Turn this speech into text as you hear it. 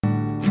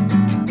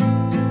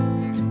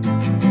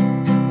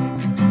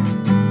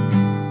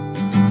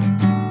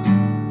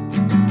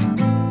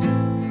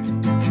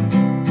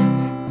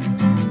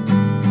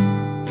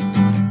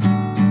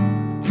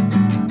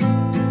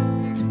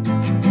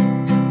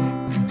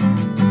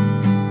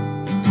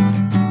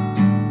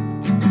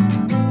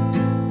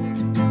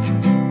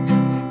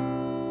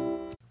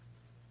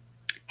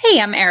Hey,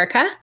 I'm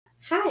Erica.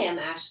 Hi, I'm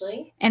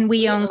Ashley. And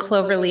we own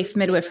Cloverleaf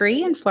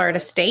Midwifery in Florida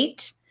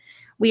State.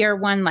 We are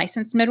one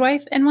licensed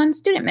midwife and one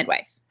student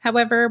midwife.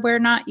 However, we're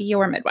not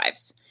your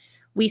midwives.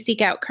 We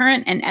seek out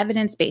current and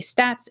evidence-based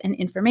stats and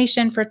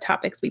information for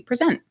topics we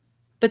present.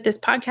 But this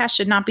podcast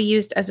should not be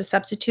used as a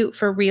substitute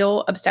for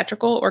real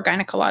obstetrical or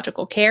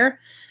gynecological care,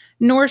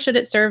 nor should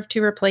it serve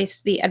to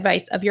replace the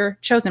advice of your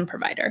chosen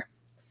provider.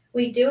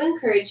 We do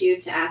encourage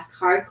you to ask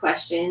hard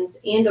questions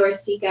and/or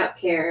seek out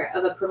care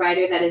of a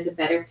provider that is a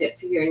better fit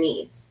for your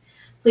needs.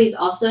 Please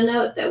also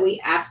note that we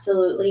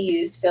absolutely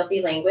use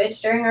filthy language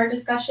during our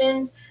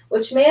discussions,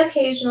 which may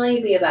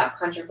occasionally be about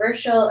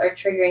controversial or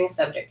triggering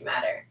subject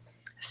matter.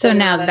 So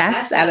now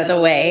that's out of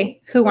the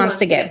way, who wants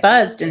to get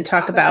buzzed and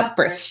talk about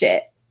birth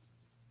shit?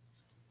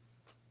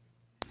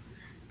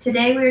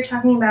 Today we are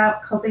talking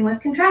about coping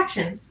with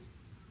contractions.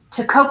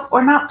 To cope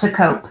or not to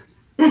cope?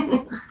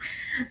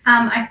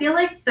 I feel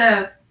like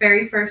the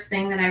very first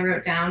thing that I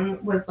wrote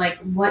down was like,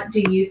 what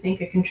do you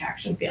think a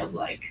contraction feels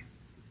like?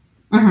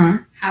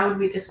 Mm-hmm. How would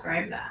we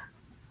describe that?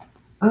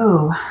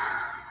 Oh,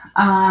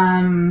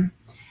 I've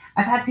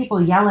had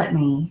people yell at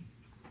me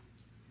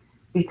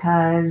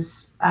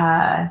because,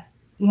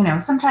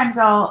 sometimes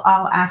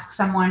I'll ask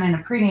someone in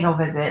a prenatal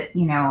visit,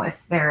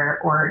 if they're,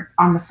 or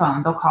on the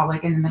phone, they'll call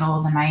like in the middle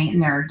of the night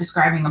and they're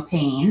describing a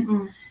pain.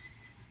 Mm.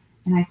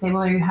 And I say,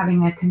 well, are you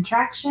having a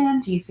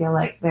contraction? Do you feel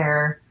like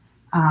they're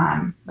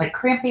like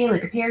crampy,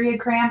 like a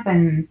period cramp?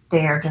 And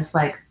they're just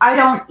like, I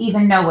don't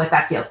even know what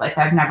that feels like.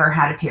 I've never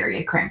had a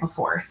period cramp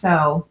before.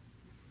 So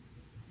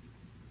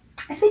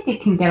I think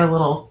it can get a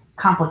little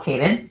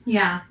complicated.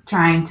 Yeah.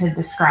 Trying to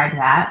describe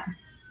that.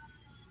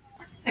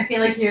 I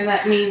feel like you're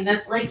that meme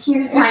that's like,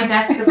 here's my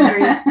desk of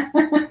worries.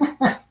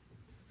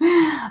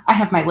 I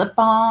have my lip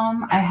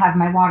balm. I have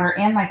my water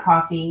and my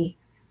coffee.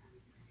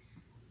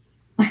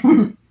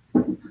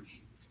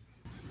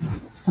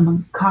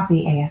 Some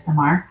coffee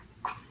ASMR.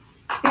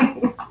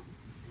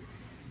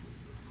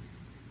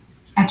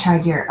 I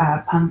tried your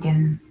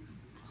pumpkin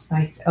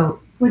spice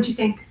oat. What'd you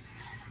think?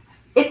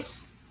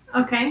 It's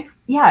okay.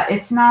 Yeah,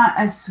 it's not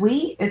as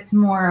sweet. It's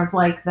more of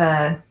like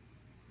the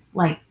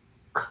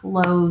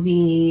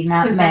clovey,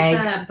 nutmeg. Was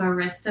that the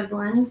barista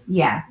blend?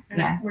 Yeah.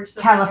 We're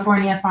so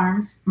California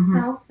Farms. Mm-hmm.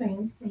 So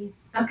fancy.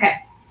 Okay.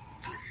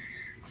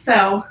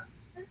 So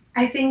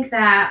I think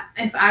that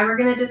if I were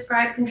going to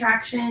describe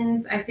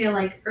contractions, I feel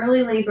like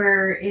early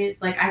labor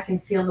is like I can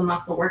feel the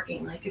muscle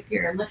working. Like if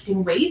you're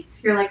lifting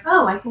weights, you're like,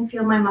 oh, I can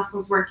feel my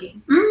muscles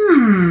working.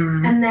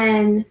 Mm. And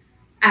then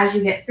as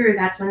you get through,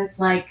 that's when it's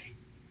like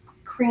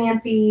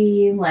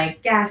crampy,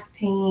 like gas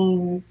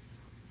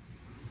pains.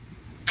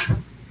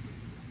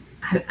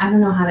 I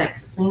don't know how to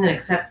explain it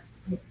except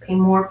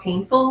more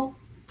painful.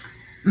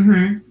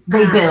 Mm-hmm.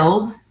 They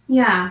build.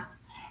 Yeah.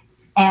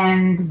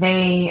 And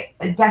they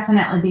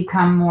definitely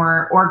become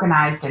more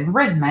organized and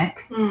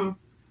rhythmic. Mm.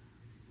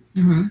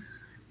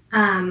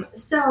 Mm-hmm.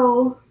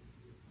 So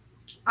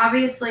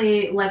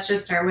obviously, let's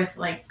just start with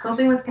like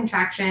coping with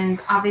contractions.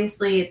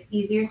 Obviously, it's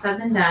easier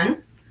said than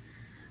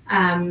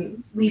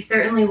done. We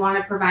certainly want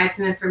to provide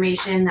some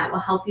information that will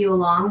help you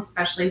along,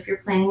 especially if you're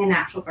planning a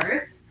natural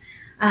birth.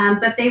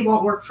 But they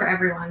won't work for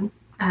everyone.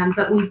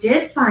 But we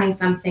did find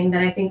something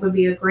that I think would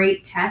be a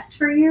great test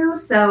for you.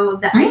 So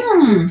the ice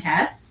cube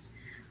test.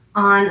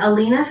 On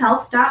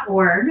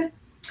alinahealth.org,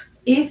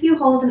 if you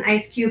hold an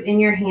ice cube in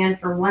your hand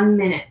for 1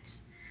 minute,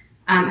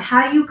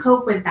 how you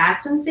cope with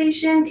that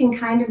sensation can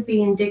kind of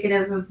be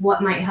indicative of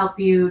what might help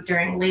you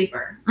during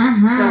labor.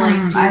 Mm-hmm. So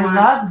like,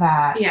 love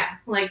that. Yeah,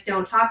 like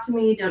don't talk to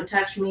me, don't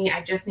touch me,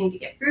 I just need to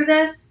get through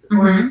this. Mm-hmm.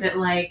 Or is it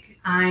like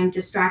I'm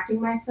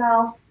distracting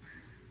myself?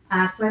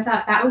 So I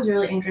thought that was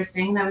really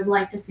interesting. And I would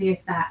like to see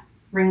if that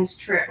rings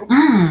true.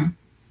 Mm.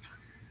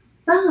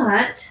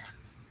 But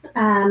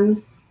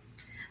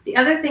the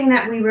other thing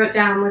that we wrote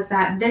down was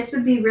that this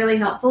would be really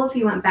helpful if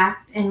you went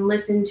back and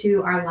listened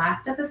to our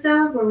last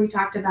episode where we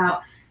talked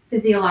about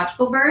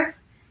physiological birth,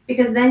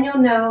 because then you'll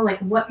know like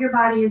what your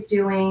body is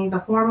doing, the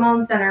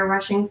hormones that are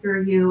rushing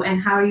through you,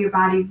 and how your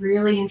body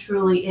really and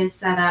truly is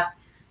set up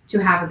to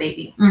have a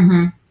baby.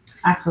 Mm-hmm.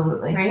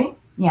 Absolutely. Right?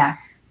 Yeah.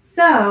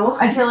 So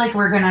I feel like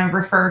we're going to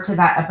refer to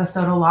that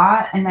episode a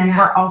lot. And then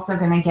we're also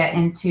going to get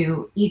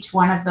into each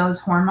one of those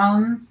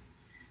hormones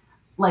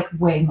like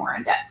way more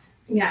in depth.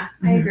 Yeah,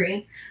 I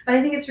agree. But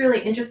I think it's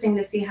really interesting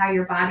to see how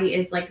your body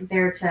is like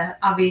there to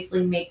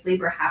obviously make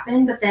labor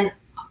happen, but then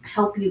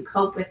help you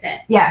cope with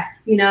it. Yeah.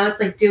 It's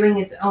like doing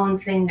its own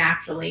thing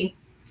naturally.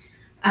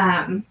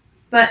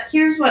 But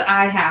here's what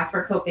I have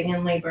for coping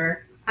in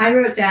labor. I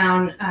wrote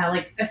down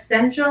like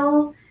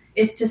essential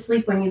is to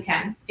sleep when you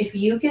can. If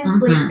you can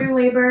sleep through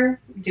labor,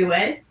 do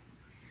it.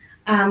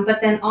 But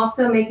then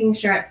also making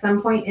sure at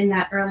some point in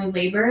that early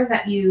labor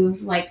that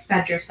you've like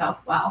fed yourself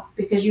well,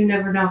 because you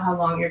never know how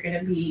long you're going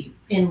to be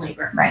in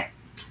labor. Right.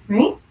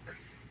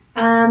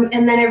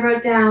 And then I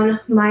wrote down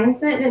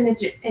mindset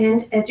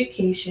and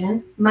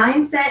education.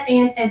 Mindset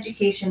and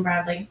education,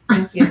 Bradley.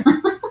 Thank you.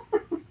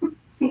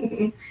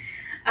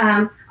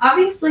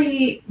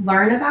 Obviously,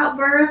 learn about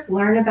birth,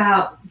 learn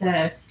about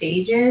the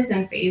stages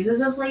and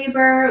phases of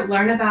labor,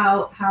 learn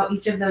about how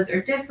each of those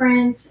are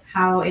different,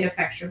 how it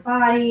affects your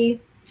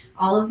body,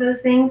 all of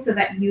those things so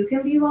that you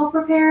can be well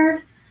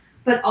prepared.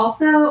 But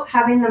also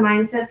having the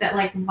mindset that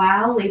like,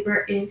 while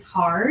labor is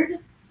hard,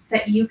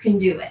 that you can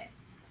do it.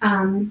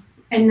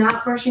 And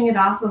not brushing it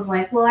off of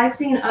like, well, I've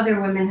seen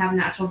other women have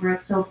natural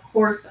birth, so of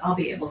course I'll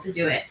be able to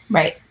do it.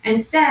 Right.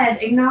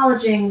 Instead,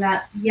 acknowledging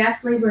that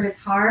yes, labor is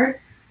hard,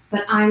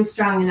 but I'm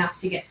strong enough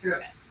to get through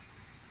it.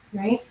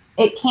 Right?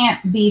 It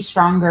can't be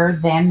stronger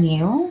than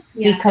you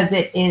because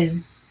it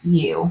is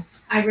you.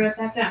 I wrote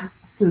that down.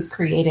 Who's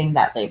creating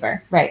that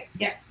labor. Right.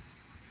 Yes.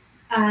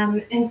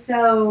 And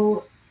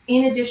so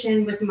in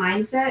addition with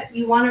mindset,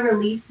 you want to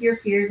release your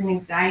fears and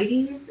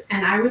anxieties.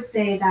 And I would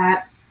say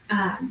that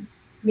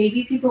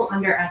maybe people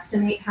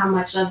underestimate how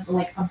much of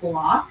like a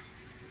block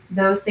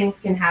those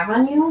things can have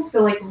on you.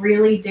 So like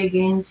really dig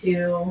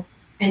into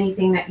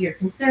anything that you're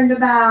concerned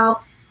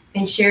about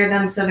and share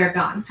them so they're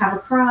gone. Have a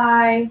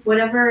cry,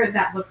 whatever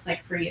that looks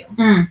like for you.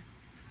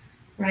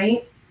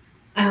 Right?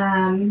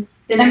 And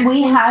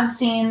we have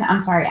seen,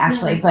 I'm sorry,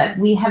 Ashley, but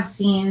we have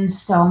seen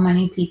so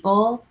many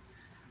people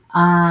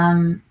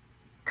kind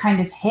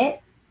of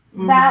hit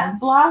that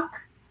block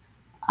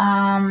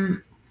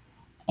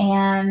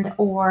and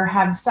or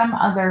have some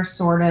other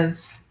sort of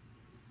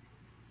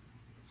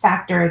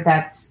factor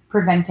that's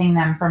preventing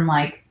them from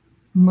like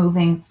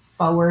moving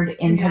forward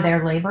into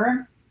their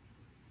labor.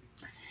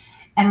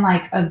 And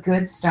like a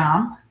good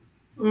stomp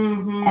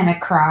and a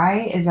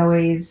cry is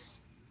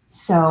always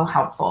so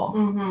helpful.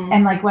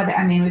 And like whether,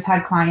 I mean, we've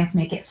had clients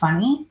make it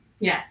funny.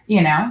 Yes.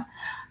 You know?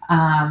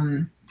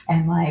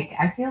 And like,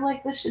 I feel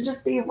like this should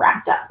just be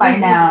wrapped up by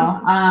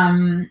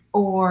now.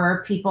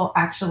 Or people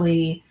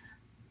actually,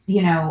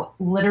 you know,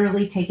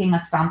 literally taking a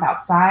stomp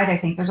outside. I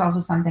think there's also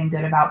something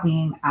good about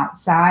being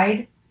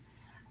outside,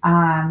 you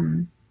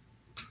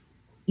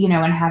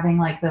know, and having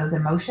like those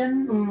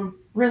emotions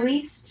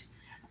released.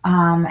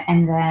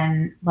 And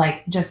then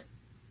like just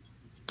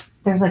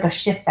there's like a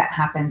shift that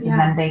happens and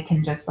then they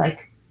can just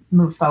like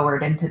move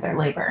forward into their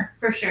labor.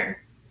 For sure.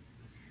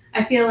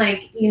 I feel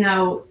like, you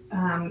know,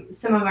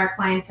 some of our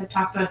clients have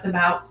talked to us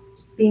about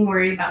being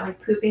worried about like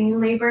pooping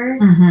in labor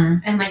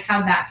and like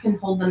how that can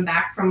hold them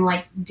back from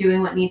like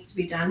doing what needs to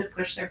be done to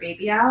push their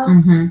baby out.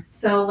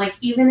 So like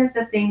even if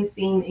the things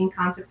seem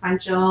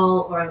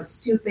inconsequential or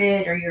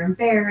stupid or you're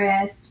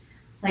embarrassed,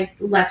 like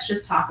let's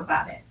just talk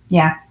about it.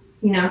 Yeah.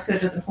 You know, so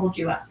it doesn't hold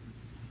you up.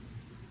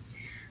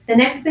 The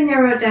next thing I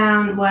wrote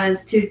down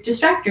was to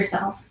distract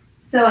yourself.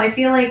 So I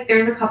feel like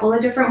there's a couple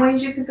of different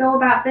ways you could go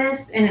about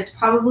this, and it's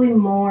probably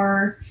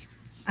more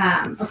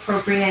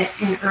appropriate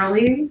in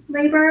early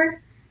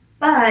labor.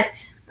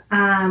 But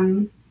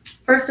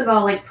first of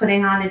all, like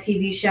putting on a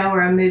TV show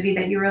or a movie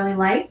that you really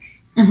like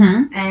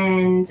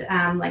and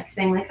like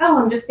saying like,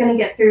 oh, I'm just going to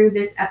get through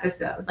this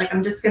episode. Like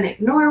I'm just going to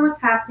ignore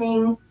what's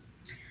happening.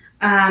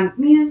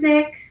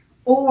 Music.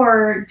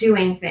 Or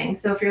doing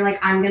things. So if you're like,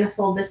 I'm going to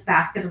fold this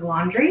basket of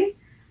laundry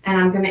and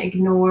I'm going to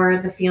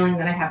ignore the feeling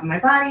that I have in my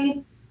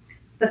body.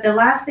 But the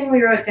last thing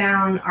we wrote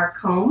down are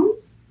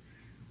combs.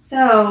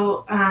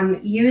 So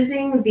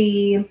using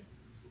the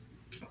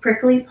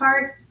prickly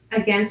part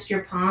against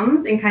your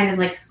palms and kind of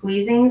like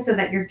squeezing so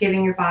that you're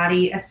giving your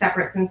body a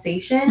separate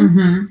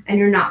sensation and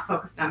you're not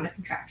focused on the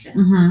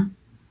contraction.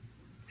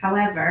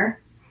 However,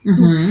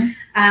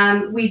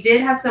 we did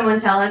have someone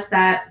tell us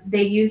that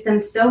they used them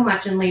so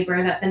much in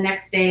labor that the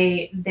next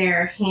day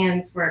their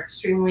hands were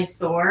extremely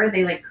sore.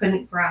 They like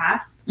couldn't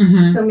grasp.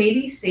 So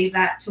maybe save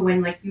that to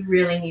when like you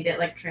really need it,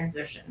 like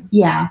transition.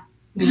 Yeah.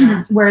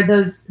 Where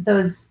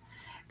those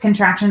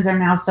contractions are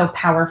now so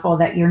powerful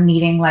that you're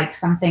needing like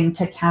something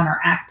to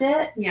counteract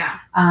it. Yeah.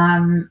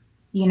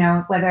 You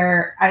know,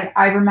 whether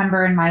I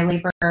remember in my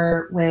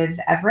labor with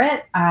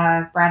Everett,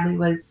 Bradley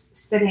was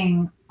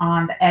sitting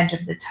on the edge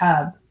of the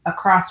tub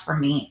across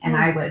from me and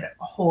I would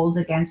hold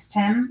against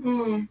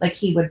him. Like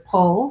he would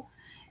pull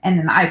and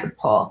then I would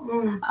pull.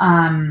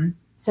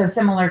 So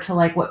similar to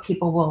like what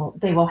people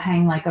they will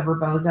hang like a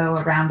rebozo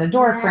around a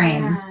door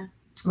frame,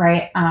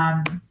 right?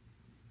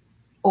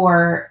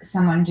 Or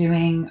someone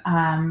doing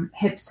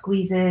hip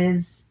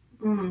squeezes,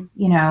 you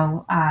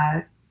know,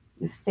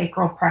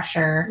 sacral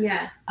pressure.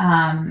 Yes.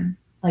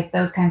 Like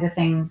those kinds of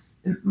things,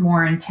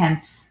 more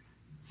intense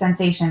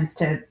sensations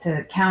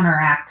to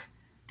counteract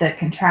the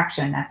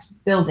contraction that's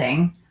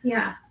building.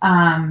 Yeah.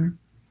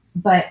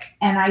 But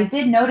I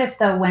did notice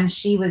though, when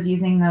she was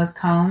using those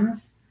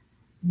combs,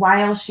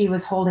 while she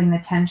was holding the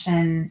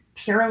tension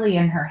purely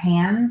in her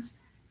hands,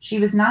 she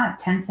was not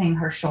tensing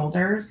her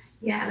shoulders.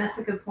 Yeah, that's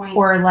a good point.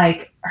 Or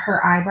like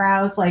her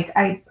eyebrows. Like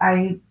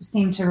I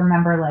seem to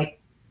remember like,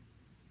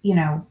 you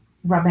know,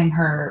 rubbing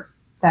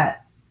the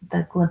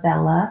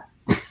glabella,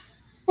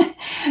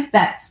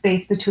 that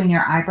space between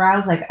your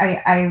eyebrows. Like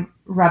I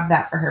rubbed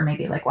that for her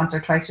maybe like once or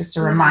twice just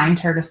to remind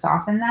her to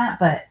soften that.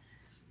 But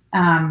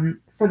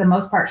for the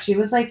most part, she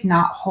was like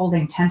not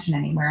holding tension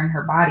anywhere in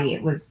her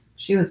body.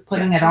 She was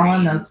putting just it all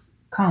in those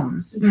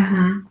combs.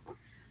 Yeah.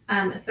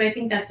 So I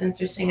think that's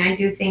interesting. I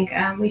do think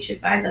we should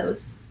buy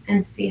those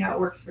and see how it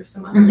works for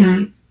some other Mhm.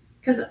 ladies.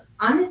 Because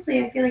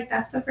honestly, I feel like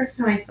that's the first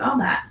time I saw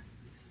that.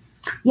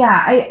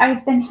 Yeah,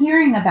 I've been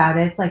hearing about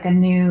it. It's like a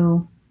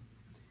new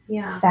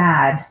Yeah.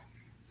 fad.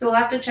 So we'll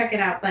have to check it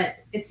out, but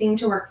it seemed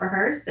to work for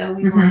her, so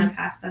we Mhm. want to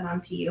pass that on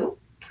to you.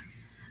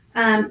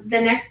 The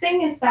next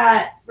thing is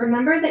that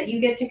remember that you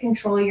get to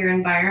control your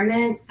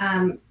environment.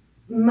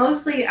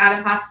 Mostly out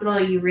of hospital,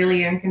 you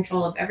really are in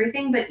control of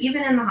everything, but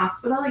even in the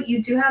hospital,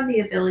 you do have the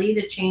ability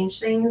to change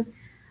things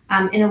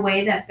in a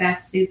way that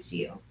best suits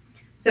you.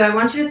 So I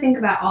want you to think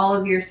about all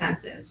of your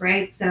senses,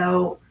 right?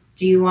 So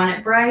do you want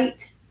it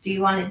bright? Do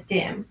you want it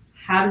dim?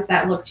 How does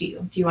that look to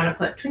you? Do you want to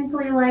put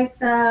twinkly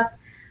lights up?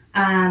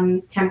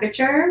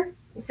 Temperature.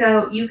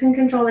 So you can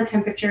control the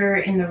temperature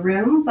in the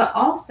room, but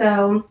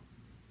also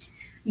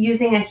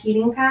using a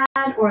heating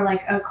pad or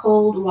like a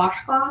cold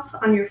washcloth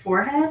on your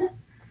forehead.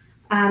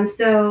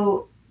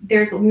 So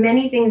there's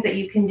many things that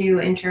you can do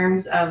in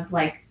terms of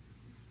like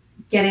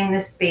getting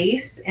the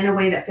space in a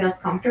way that feels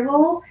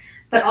comfortable,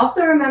 but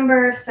also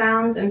remember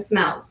sounds and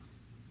smells.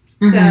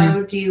 Mhm.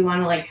 So do you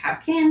want to like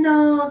have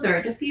candles or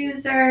a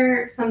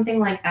diffuser, something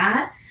like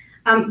that?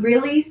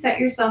 Really set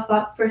yourself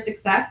up for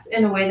success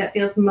in a way that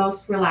feels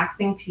most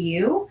relaxing to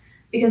you,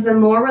 because the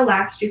more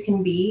relaxed you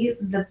can be,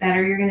 the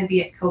better you're going to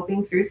be at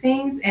coping through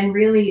things and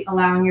really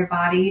allowing your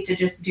body to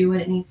just do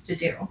what it needs to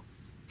do.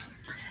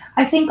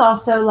 I think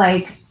also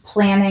like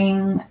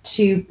planning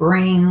to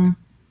bring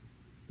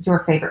your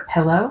favorite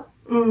pillow.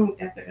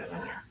 That's a good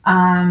one, yes.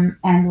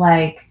 And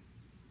like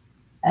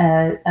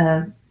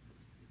a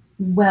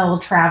well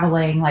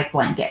traveling like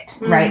blanket,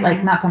 right?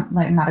 Like not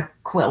not a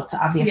quilt,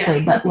 obviously,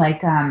 Yeah. but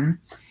like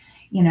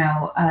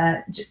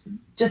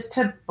just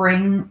to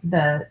bring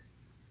the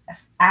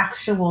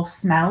actual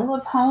smell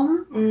of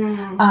home,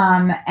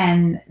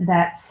 and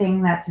that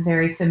thing that's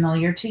very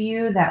familiar to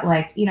you. That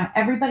like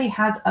everybody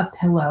has a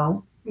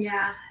pillow,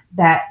 Yeah.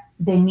 that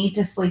they need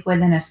to sleep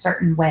with in a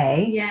certain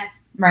way.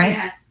 Yes. Right.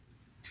 Yes.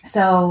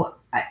 So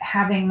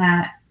having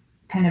that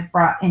kind of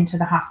brought into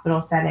the hospital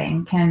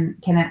setting can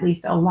at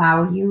least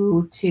allow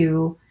you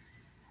to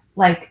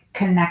like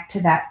connect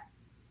to that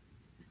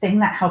thing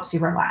that helps you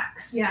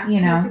relax. Yeah,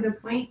 that's a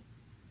good point.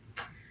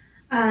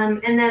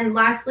 And then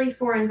lastly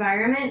for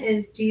environment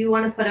is, do you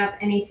want to put up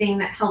anything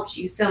that helps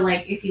you? So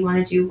like if you want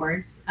to do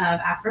words of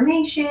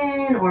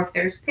affirmation, or if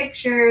there's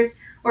pictures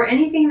or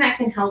anything that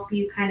can help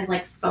you kind of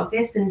like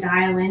focus and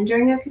dial in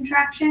during a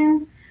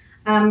contraction.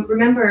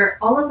 Remember,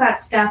 all of that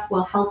stuff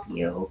will help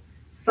you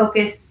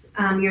focus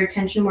your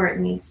attention where it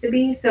needs to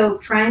be. So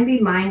try and be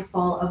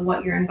mindful of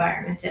what your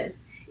environment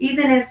is,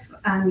 even if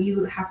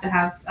you have to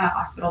have a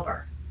hospital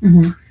birth.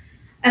 Mm-hmm.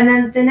 And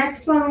then the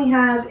next one we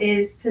have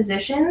is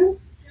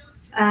positions,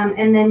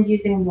 and then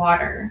using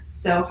water,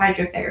 so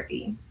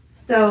hydrotherapy.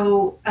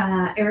 So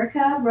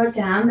Erica wrote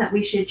down that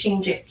we should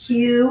change it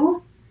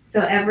Q,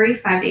 so every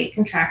 5 to 8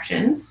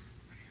 contractions.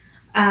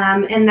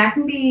 And that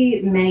can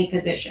be many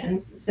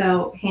positions.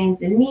 So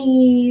hands and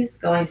knees,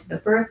 going to the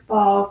birth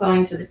ball,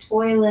 going to the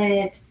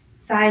toilet,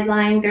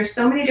 sideline. There's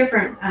so many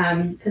different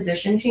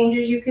position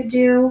changes you could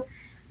do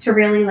to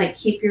really like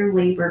keep your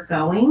labor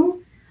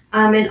going.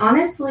 And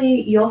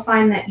honestly, you'll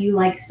find that you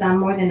like some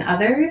more than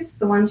others.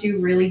 The ones you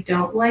really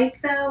don't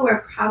like, though,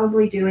 are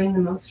probably doing the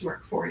most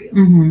work for you.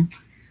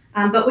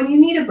 Mm-hmm. But when you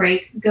need a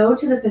break, go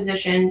to the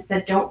positions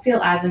that don't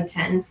feel as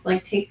intense.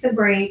 Like take the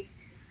break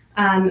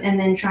and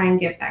then try and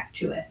get back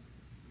to it.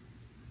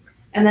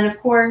 And then, of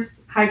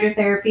course,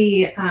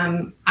 hydrotherapy.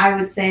 I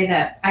would say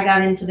that I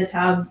got into the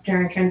tub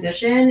during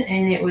transition,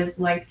 and it was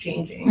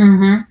life-changing.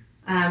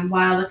 Mm-hmm.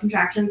 While the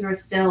contractions were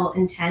still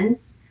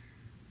intense,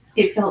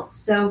 it felt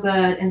so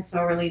good and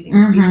so relieving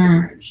to be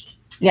submerged.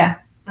 Yeah.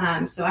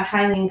 So I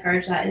highly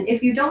encourage that. And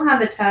if you don't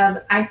have a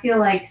tub, I feel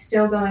like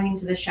still going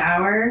into the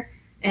shower,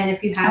 and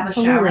if you have a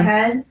shower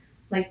head,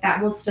 like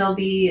that will still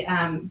be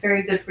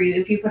very good for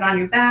you. If you put on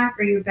your back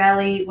or your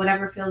belly,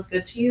 whatever feels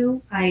good to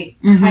you, I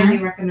highly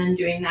recommend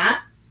doing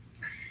that.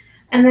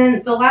 And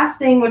then the last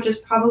thing, which is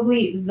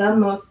probably the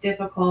most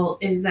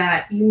difficult, is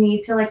that you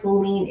need to like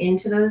lean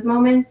into those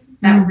moments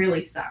that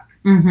really suck.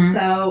 Mm-hmm.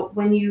 So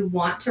when you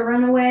want to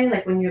run away,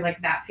 like when you're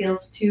like, that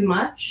feels too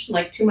much,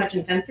 like too much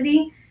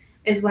intensity,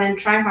 is when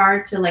try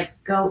hard to like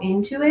go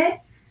into it,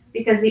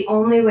 because the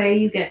only way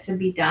you get to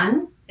be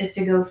done is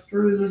to go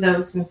through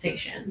those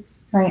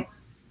sensations. Right.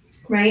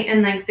 Right.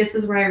 And like, this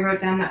is where I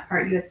wrote down that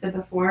part you had said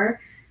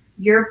before.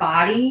 Your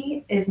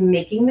body is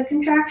making the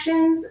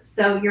contractions,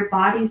 so your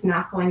body's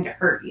not going to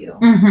hurt you.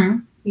 Mm-hmm.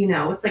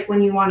 It's like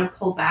when you want to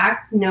pull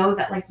back, know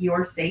that like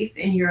you're safe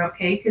and you're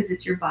okay, because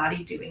it's your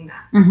body doing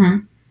that.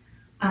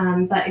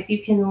 Mm-hmm. But if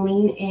you can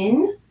lean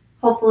in,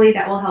 hopefully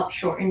that will help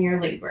shorten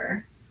your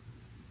labor.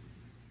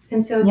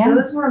 And so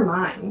those were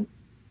mine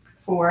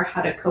for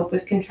how to cope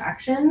with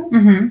contractions.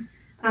 Mm-hmm.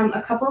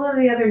 A couple of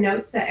the other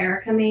notes that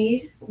Erica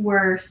made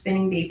were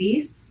spinning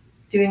babies,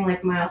 doing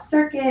like mild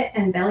circuit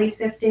and belly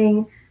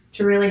sifting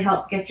to really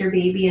help get your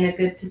baby in a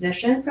good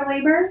position for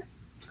labor.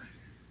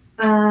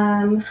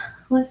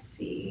 Let's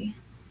see.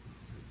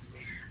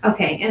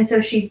 Okay, and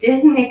so she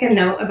did make a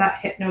note about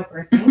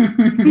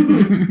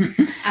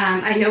hypnobirthing.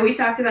 I know we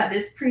talked about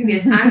this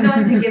previous. I'm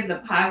going to give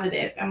the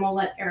positive, and we'll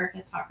let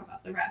Erica talk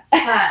about the rest.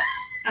 But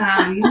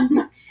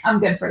I'm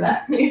good for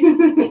that.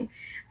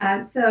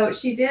 So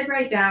she did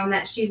write down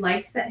that she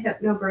likes that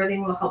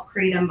hypnobirthing will help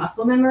create a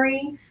muscle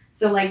memory.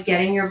 So like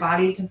getting your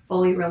body to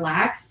fully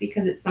relax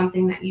because it's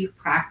something that you've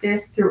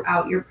practiced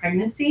throughout your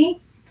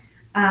pregnancy.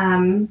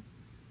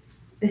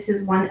 This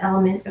is one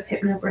element of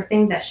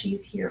hypnobirthing that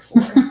she's here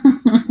for.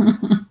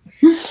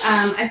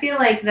 I feel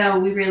like, though,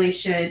 we really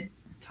should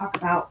talk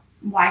about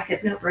why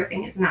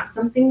hypnobirthing is not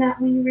something that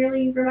we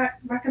really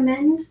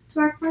recommend to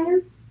our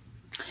clients.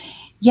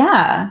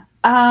 Yeah.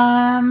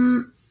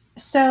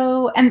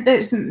 So, and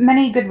there's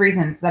many good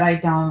reasons that I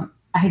don't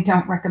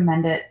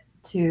recommend it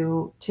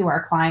to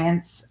our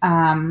clients.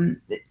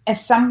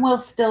 As some will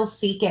still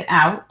seek it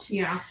out.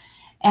 Yeah.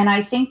 And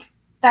I think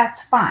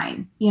that's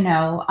fine.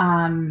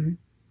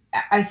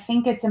 I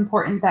think it's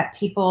important that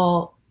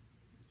people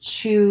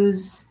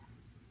choose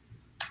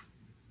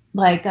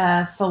like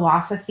a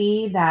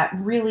philosophy that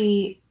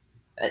really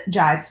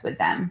jives with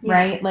them,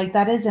 right? Like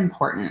that is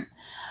important.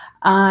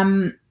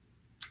 But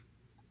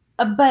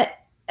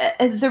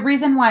the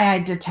reason why I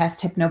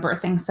detest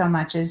hypnobirthing so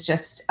much is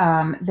just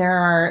there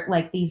are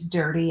like these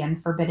dirty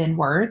and forbidden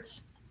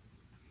words,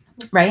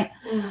 right?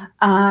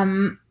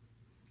 Mm.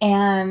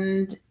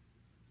 And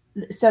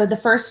so the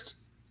first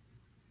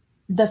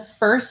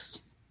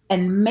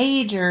and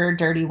major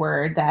dirty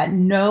word that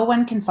no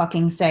one can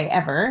fucking say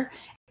ever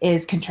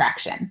is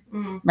contraction,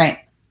 right?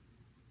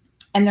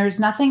 And there's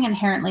nothing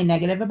inherently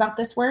negative about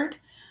this word.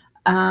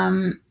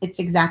 It's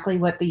exactly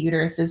what the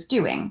uterus is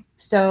doing.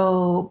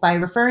 So by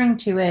referring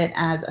to it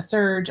as a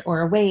surge or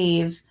a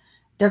wave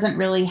doesn't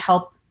really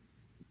help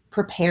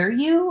prepare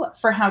you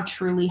for how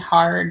truly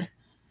hard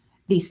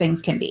these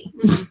things can be.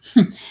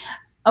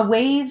 A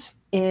wave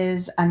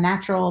is a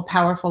natural,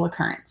 powerful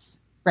occurrence,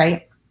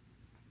 right?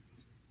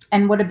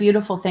 And what a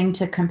beautiful thing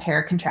to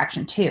compare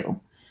contraction to.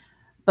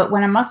 But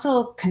when a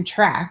muscle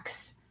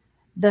contracts,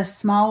 the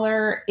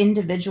smaller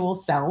individual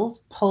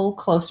cells pull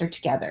closer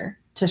together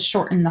to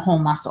shorten the whole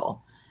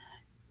muscle.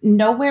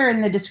 Nowhere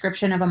in the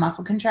description of a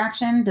muscle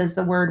contraction does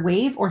the word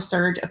wave or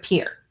surge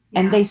appear.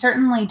 Yeah. And they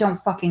certainly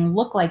don't fucking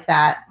look like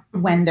that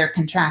when they're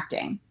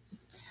contracting.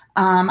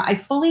 I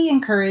fully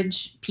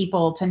encourage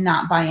people to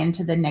not buy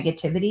into the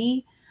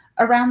negativity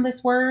around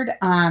this word.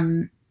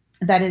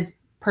 That is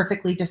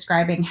perfectly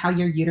describing how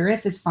your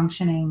uterus is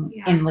functioning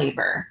in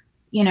labor.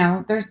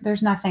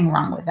 There's nothing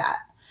wrong with that.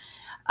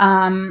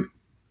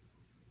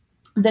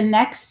 The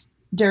next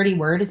dirty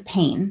word is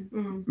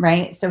pain,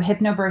 right? So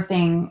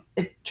hypnobirthing,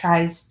 it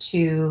tries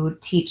to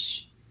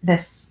teach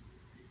this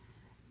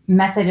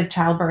method of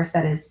childbirth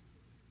that is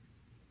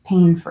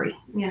pain-free.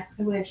 Yeah,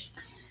 I wish.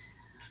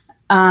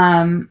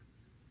 And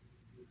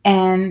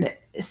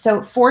so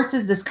it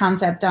forces this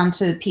concept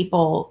onto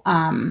people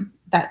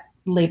that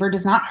labor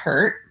does not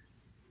hurt.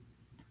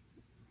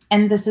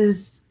 And this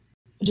is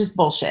just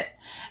bullshit.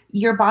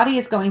 Your body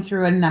is going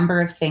through a number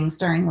of things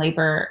during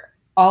labor,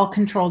 all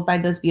controlled by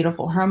those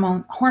beautiful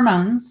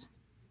hormones,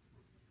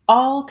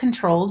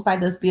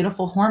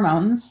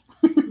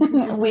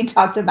 we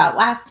talked about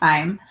last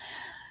time.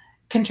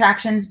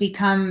 Contractions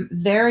become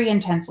very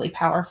intensely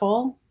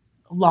powerful,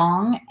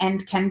 long,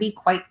 and can be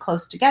quite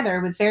close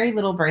together with very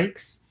little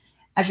breaks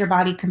as your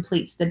body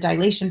completes the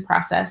dilation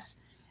process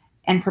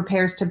and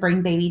prepares to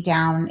bring baby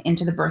down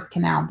into the birth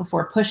canal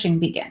before pushing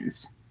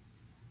begins.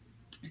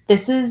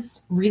 This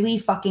is really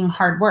fucking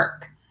hard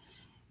work.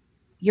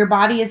 Your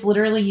body is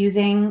literally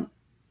using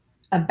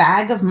a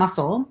bag of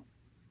muscle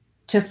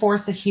to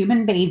force a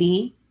human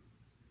baby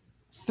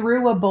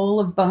through a bowl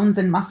of bones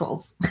and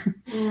muscles.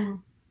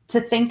 To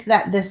think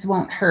that this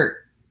won't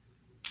hurt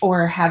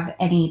or have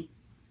any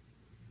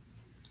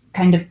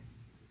kind of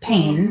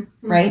pain,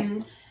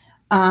 right?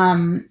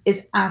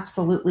 Is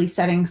absolutely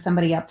setting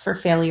somebody up for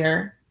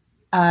failure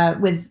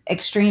with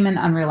extreme and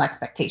unreal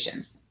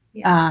expectations.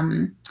 Yeah.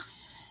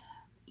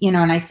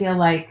 And I feel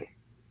like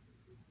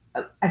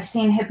I've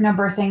seen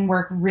hypnobirthing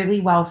work really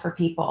well for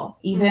people,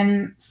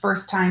 even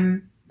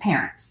first-time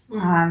parents.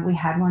 We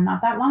had one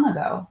not that long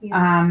ago.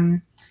 Yeah.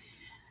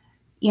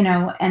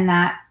 And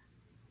that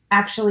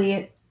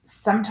actually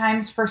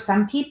sometimes for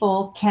some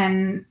people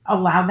can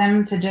allow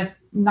them to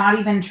just not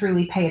even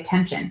truly pay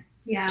attention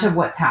to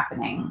what's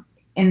happening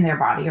in their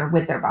body or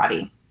with their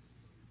body.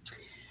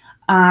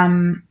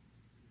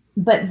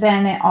 But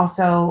then it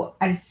also,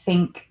 I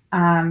think,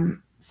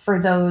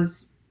 for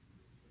those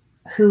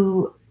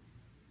who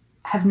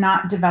have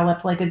not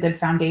developed like a good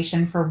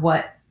foundation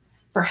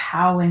for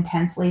how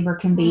intense labor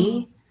can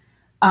be,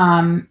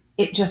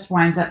 it just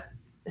winds up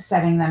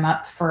setting them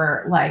up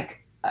for like,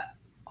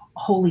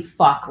 holy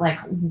fuck, like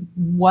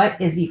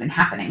what is even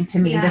happening to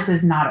me? Yeah. This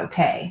is not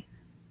okay.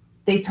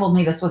 They told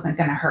me this wasn't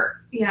going to hurt.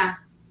 Yeah.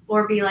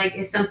 Or be like,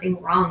 is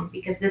something wrong?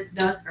 Because this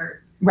does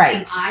hurt. Right.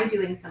 Am I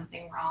doing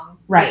something wrong?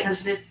 Right.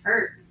 Because this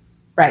hurts.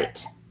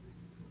 Right.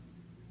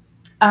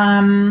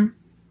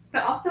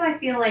 But also I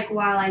feel like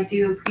while I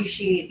do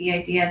appreciate the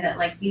idea that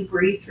like you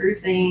breathe through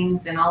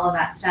things and all of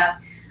that stuff,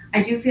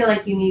 I do feel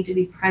like you need to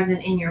be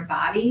present in your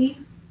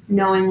body,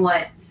 knowing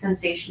what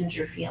sensations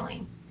you're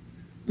feeling.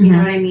 You know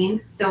what I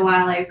mean? So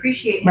while I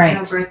appreciate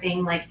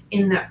hypnobirthing, like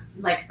in the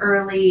like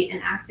early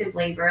and active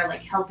labor,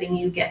 like helping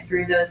you get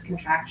through those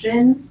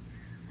contractions,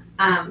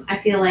 I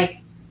feel like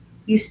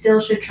you still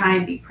should try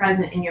and be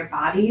present in your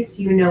body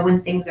so you know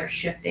when things are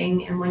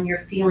shifting and when you're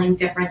feeling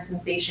different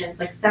sensations,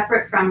 like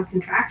separate from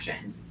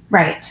contractions.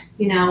 Right.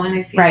 You know, and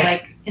I feel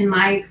like in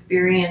my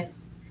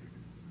experience,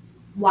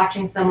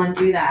 watching someone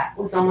do that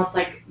was almost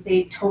like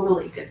they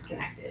totally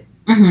disconnected,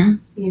 you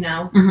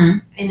know,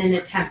 in an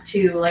attempt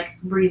to like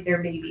breathe their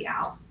baby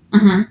out.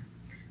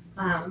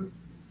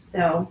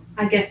 So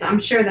I guess I'm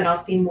sure that I'll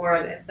see more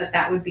of it, but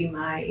that would be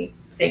my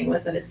thing,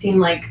 was that it seemed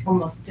like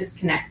almost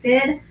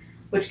disconnected,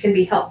 which can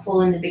be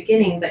helpful in the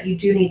beginning, but you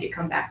do need to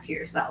come back to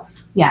yourself.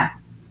 Yeah.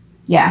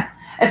 Yeah.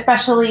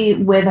 Especially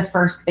with a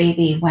first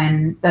baby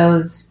when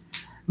those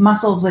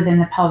muscles within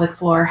the pelvic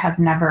floor have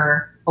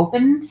never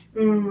opened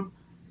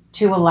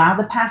to allow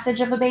the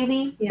passage of a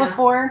baby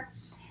before.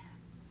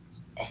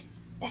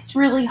 It's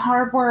really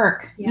hard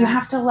work. You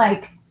have to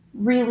like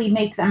really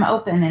make them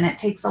open, and it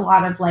takes a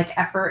lot of like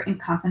effort and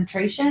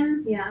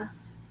concentration. Yeah.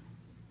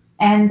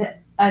 And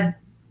a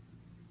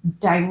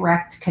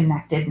direct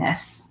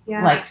connectedness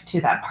like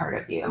to that part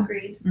of you.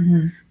 Agreed.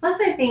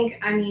 Plus I think,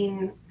 I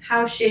mean,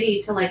 how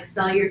shitty to like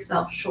sell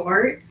yourself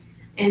short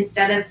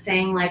instead of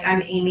saying like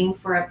I'm aiming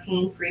for a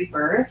pain-free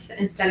birth,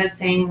 instead of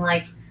saying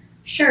like,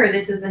 sure,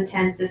 this is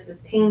intense, this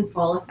is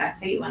painful, if that's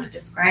how you want to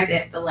describe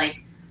it, but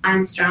like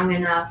I'm strong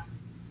enough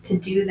to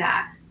do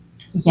that.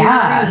 Yeah. You know what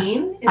I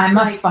mean? It's I'm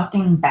like, a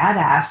fucking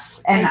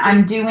badass and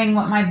I'm doing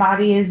what my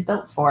body is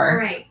built for.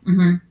 Right.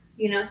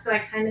 You know, so I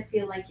kind of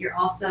feel like you're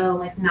also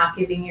like not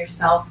giving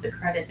yourself the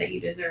credit that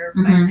you deserve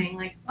by saying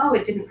like, oh,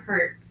 it didn't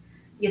hurt.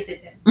 Yes,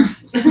 it did.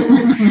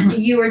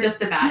 You were just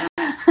a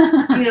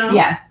badass, you know?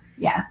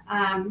 Yeah.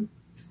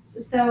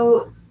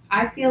 So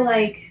I feel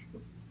like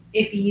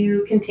if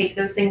you can take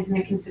those things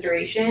into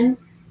consideration,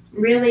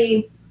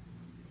 really,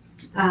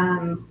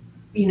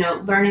 you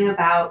know, learning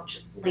about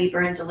labor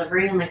and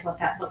delivery and like what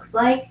that looks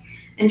like,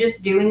 and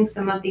just doing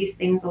some of these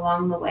things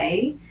along the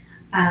way.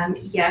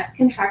 Yes,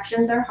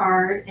 contractions are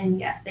hard, and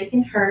yes, they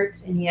can hurt,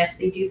 and yes,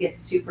 they do get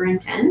super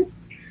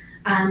intense.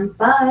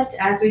 But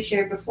as we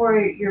shared before,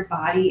 your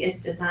body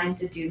is designed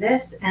to do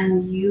this,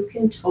 and you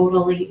can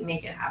totally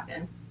make it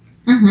happen.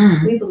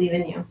 We believe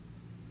in you.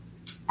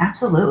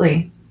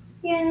 Absolutely.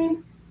 Yay.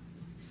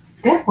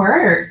 Good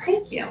work.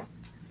 Thank you.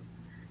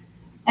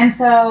 And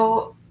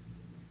so,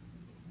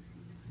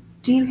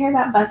 do you hear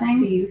that buzzing?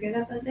 Do you hear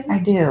that buzzing? I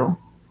do.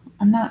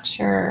 I'm not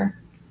sure.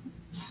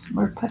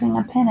 We're putting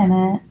a pin in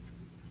it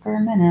for a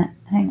minute.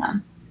 Hang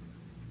on.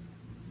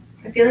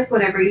 I feel like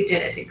whatever you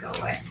did, it did go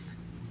away.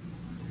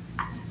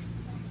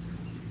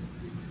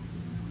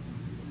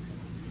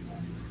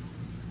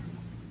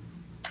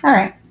 All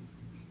right.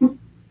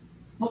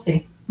 We'll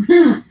see.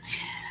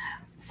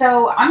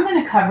 So I'm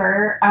going to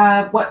cover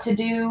what to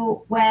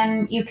do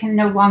when you can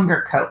no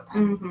longer cope.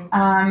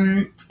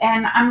 And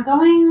I'm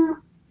going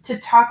to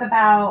talk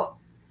about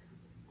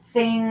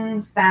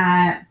things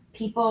that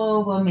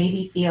people will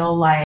maybe feel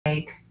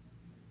like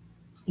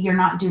you're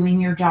not doing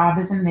your job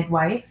as a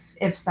midwife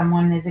if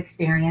someone is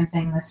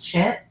experiencing this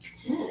shit.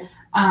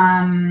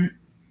 Or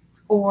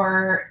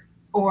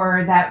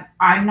that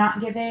I'm not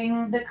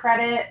giving the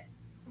credit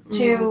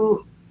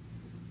to,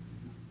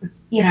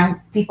 you know,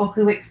 people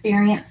who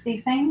experience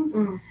these things.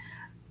 So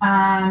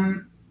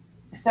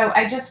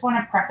I just want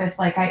to preface,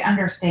 like, I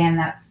understand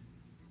that's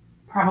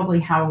probably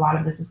how a lot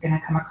of this is going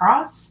to come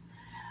across.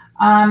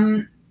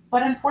 But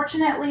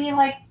unfortunately,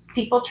 like,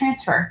 people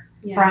transfer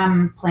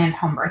from planned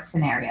home birth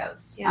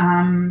scenarios.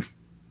 A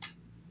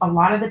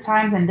lot of the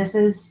times, and this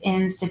is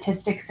in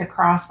statistics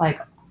across like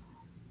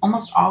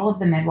almost all of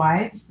the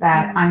midwives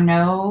that I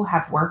know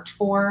have worked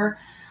for,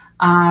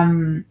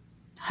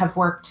 have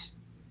worked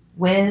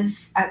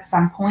with at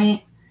some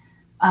point,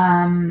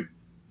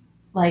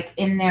 like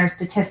in their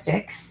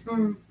statistics,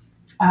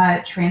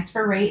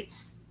 transfer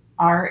rates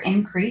are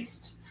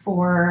increased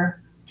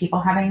for people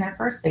having their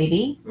first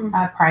baby,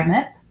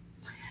 PRIMIP.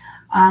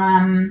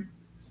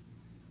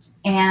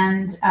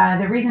 And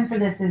the reason for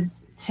this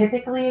is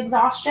typically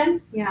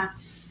exhaustion. Yeah.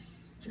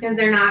 Because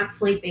they're not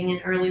sleeping in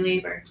early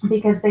labor.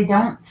 Because they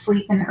don't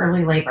sleep in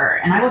early labor.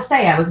 And I will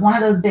say, I was one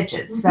of those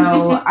bitches.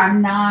 So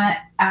I'm not,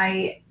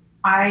 I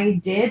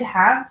did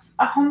have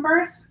a home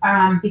birth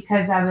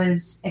because I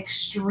was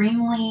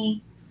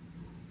extremely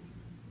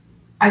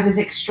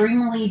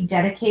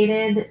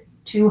dedicated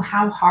to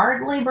how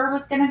hard labor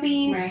was going to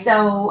be. Right.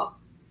 So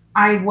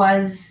I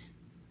was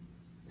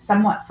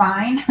somewhat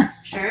fine.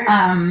 Sure.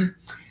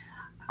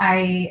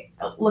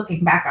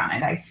 Looking back on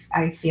it,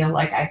 I feel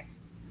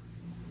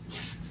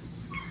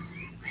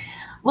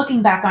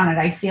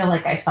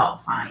like I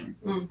felt fine.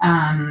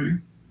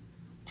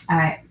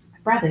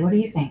 Bradley, what do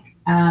you think?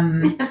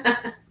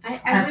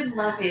 I would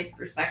love his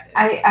perspective.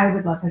 I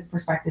would love his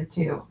perspective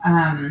too.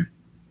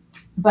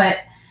 But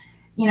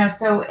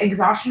so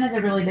exhaustion is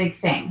a really big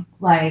thing.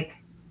 Like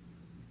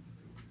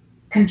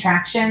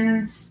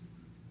contractions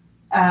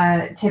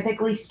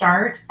typically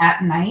start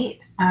at night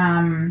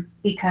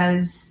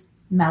because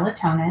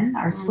melatonin,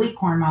 our sleep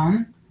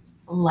hormone,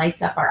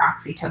 lights up our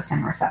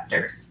oxytocin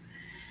receptors.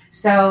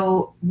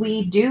 So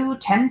we do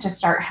tend to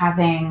start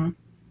having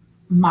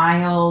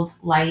mild,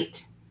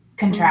 light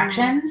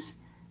contractions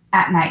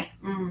at night.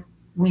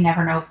 We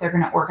never know if they're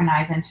going to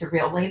organize into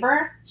real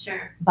labor.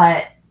 Sure.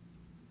 But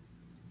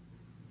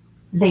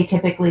they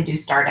typically do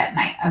start at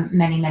night.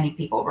 Many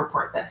people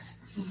report this.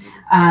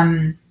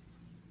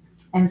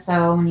 And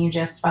so when you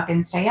just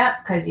fucking stay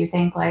up because you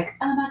think like,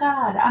 oh my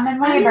God, I'm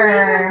in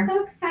labor. I'm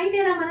so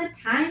excited. I'm going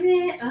to time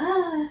it.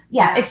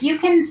 Yeah, if you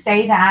can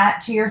say that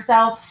to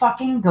yourself,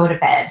 fucking go to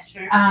bed.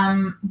 Sure.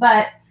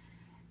 But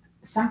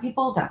some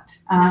people don't.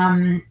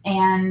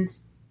 And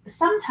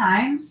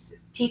sometimes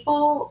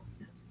people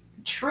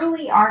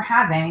truly are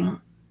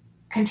having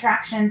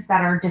contractions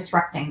that are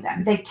disrupting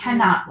them. They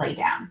cannot lay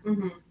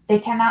down. They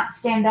cannot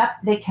stand up.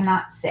 They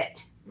cannot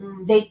sit.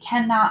 They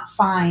cannot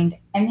find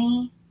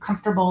any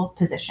comfortable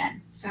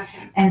position.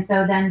 Gotcha. And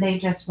so then they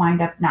just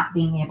wind up not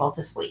being able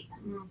to sleep,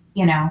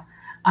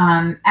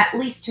 at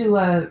least to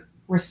a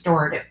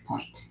restorative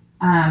point.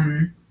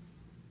 And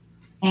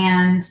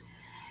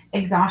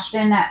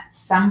exhaustion at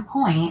some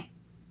point,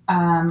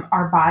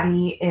 our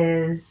body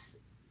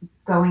is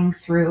going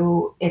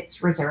through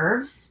its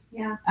reserves,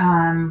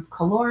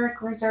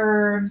 caloric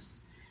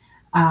reserves.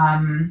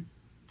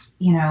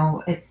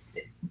 It's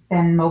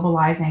been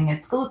mobilizing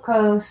its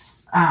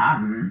glucose.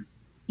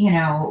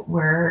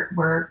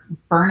 We're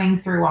burning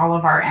through all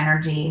of our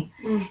energy.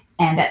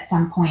 And at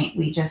some point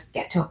we just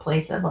get to a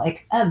place of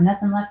like, oh,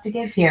 nothing left to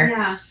give here.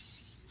 Yeah.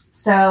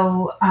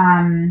 So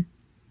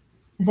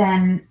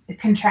then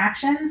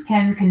contractions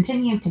can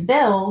continue to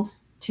build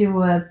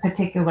to a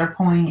particular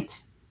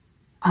point.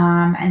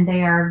 And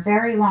they are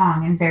very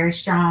long and very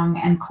strong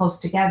and close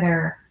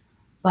together.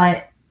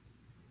 But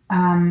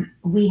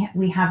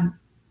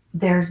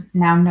there's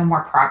now no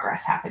more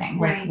progress happening.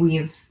 Right. Like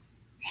we've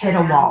hit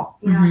a wall.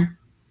 Yeah.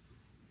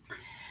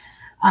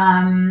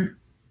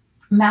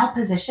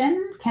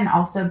 Malposition can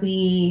also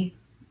be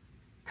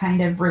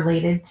kind of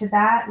related to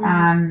that.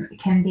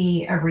 Can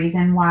be a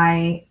reason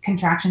why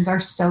contractions are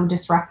so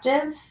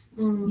disruptive,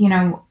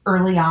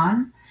 early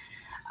on.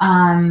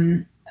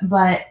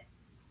 But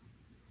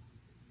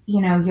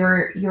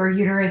your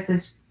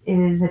uterus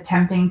is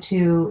attempting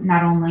to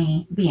not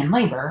only be in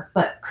labor,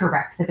 but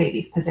correct the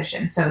baby's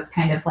position. So it's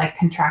kind of like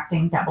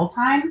contracting double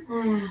time.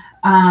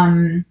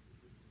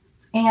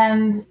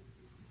 And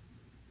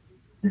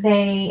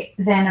they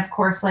then of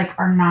course like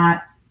are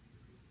not,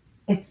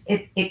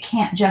 it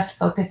can't just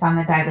focus on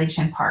the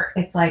dilation part.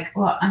 It's like,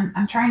 well,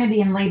 I'm trying to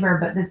be in labor,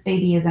 but this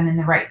baby isn't in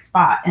the right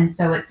spot. And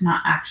so it's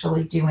not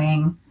actually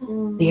doing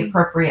the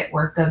appropriate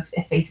work of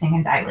effacing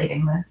and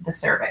dilating the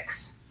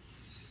cervix.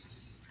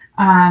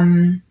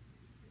 And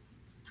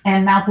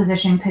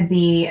malposition could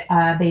be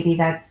a baby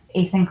that's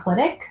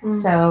asynclitic.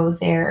 So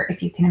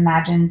if you can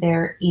imagine,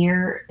 their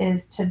ear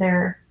is to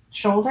their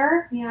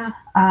shoulder. Yeah.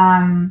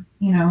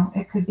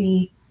 It could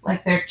be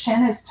like their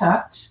chin is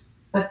tucked,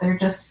 but they're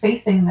just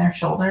facing their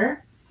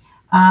shoulder.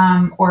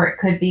 Or it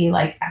could be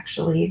like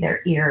actually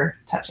their ear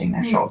touching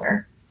their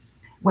shoulder.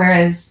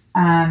 Whereas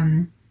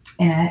in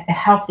a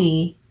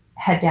healthy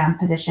head down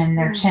position,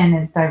 their chin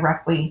is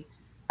directly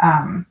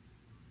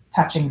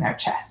touching their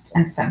chest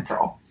and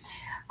central.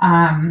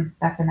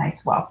 That's a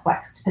nice,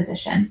 well-flexed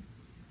position.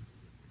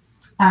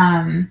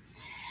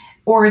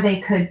 Or they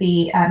could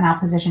be,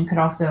 malposition could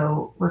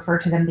also refer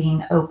to them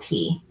being OP,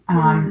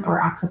 or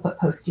occiput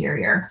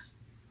posterior.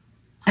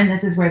 And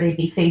this is where they'd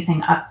be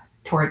facing up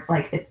towards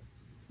like the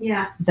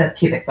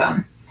pubic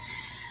bone.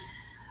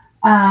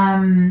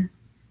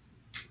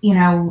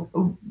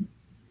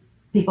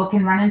 People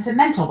can run into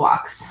mental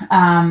blocks.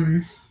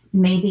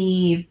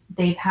 Maybe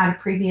they've had a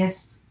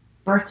previous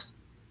birth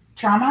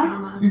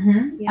trauma.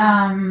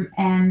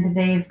 And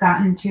they've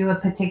gotten to a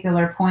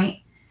particular point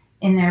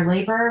in their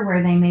labor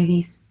where they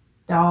maybe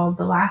stalled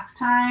the last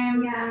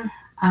time.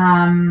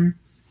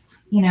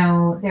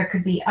 There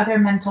could be other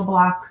mental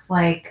blocks.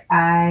 Like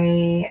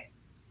I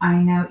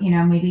know,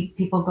 maybe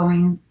people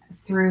going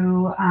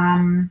through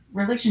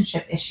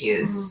relationship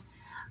issues,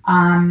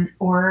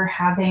 or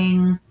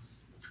having,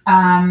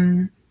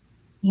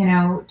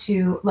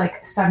 to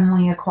like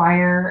suddenly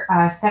acquire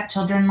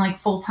stepchildren like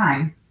full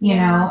time,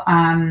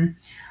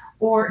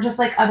 or just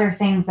like other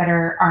things that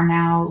are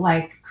now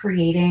like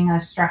creating a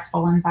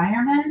stressful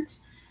environment.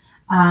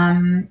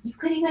 You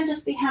could even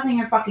just be having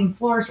your fucking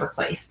floors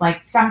replaced.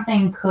 Like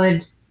something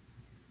could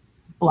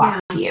block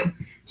you.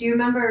 Do you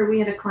remember we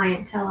had a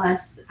client tell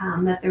us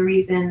that the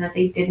reason that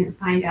they didn't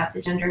find out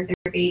the gender of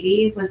their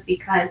baby was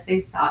because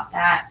they thought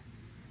that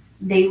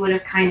they would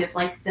have kind of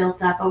like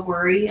built up a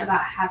worry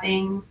about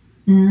having.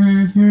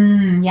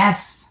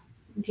 Yes.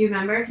 Do you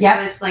remember? Yep.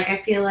 So it's like,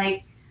 I feel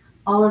like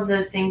all of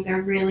those things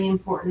are really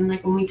important.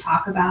 Like when we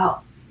talk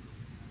about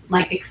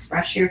like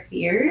express your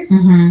fears,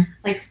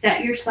 like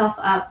set yourself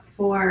up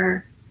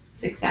for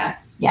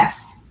success.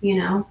 Yes. You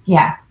know?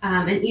 Yeah.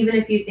 And even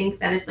if you think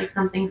that it's like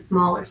something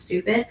small or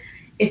stupid,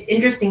 it's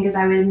interesting because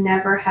I would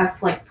never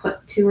have like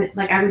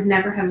I would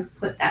never have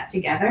put that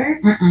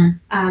together.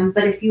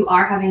 But if you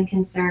are having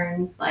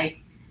concerns, like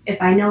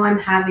if I know I'm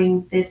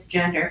having this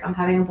gender, if I'm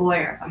having a boy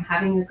or if I'm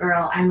having a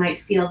girl, I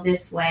might feel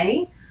this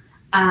way.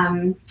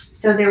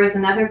 So there was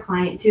another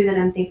client too that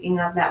I'm thinking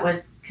of that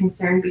was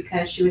concerned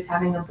because she was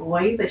having a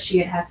boy, but she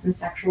had some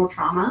sexual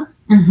trauma.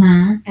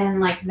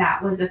 And like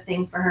that was a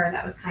thing for her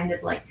that was kind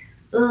of like,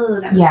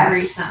 oh, that was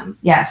worrisome.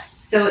 Yes.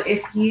 So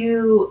if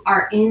you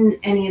are in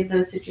any of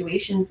those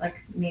situations, like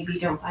maybe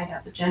don't find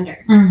out the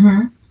gender.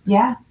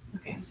 Yeah.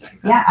 Okay, I'm sorry.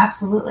 Yeah,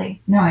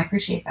 absolutely. No, I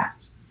appreciate that.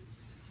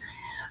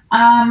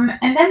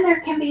 And then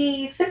there can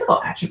be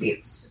physical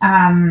attributes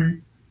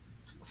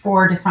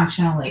for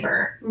dysfunctional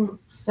labor.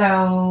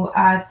 So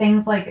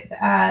things like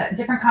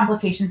different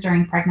complications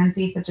during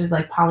pregnancy, such as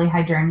like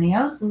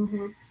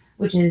polyhydramnios,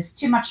 which is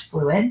too much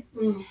fluid,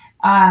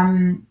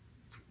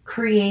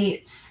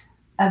 creates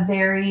a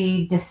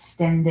very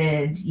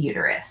distended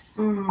uterus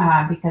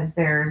because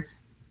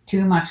there's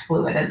too much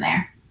fluid in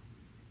there.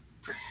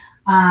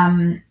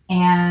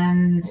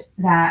 And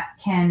that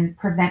can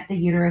prevent the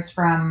uterus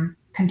from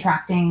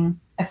contracting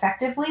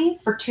effectively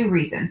for two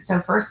reasons.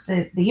 So first,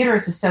 the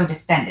uterus is so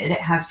distended,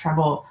 it has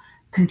trouble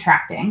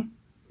contracting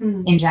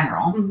in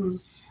general.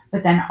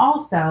 But then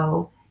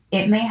also,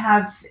 it may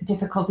have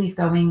difficulties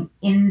going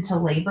into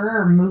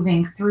labor or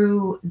moving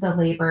through the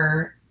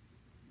labor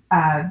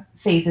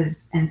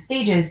phases and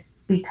stages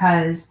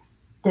because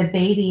the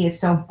baby is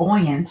so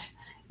buoyant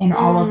in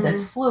all of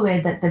this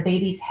fluid that the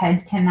baby's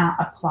head cannot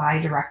apply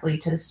directly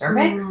to the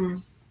cervix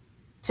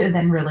to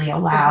then really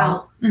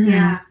allow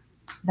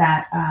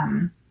that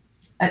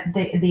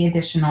the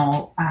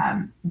additional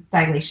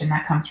dilation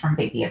that comes from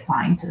baby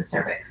applying to the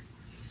cervix.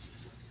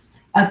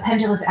 A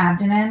pendulous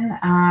abdomen,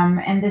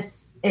 and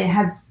it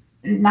has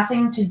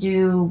nothing to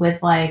do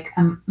with like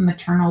a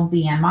maternal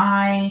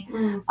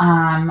BMI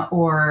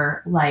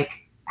or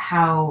like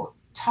how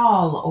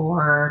tall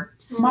or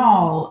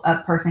small a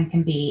person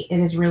can be. It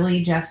is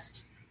really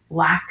just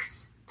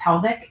lax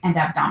pelvic and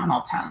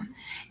abdominal tone.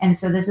 And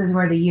so this is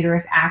where the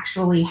uterus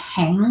actually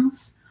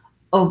hangs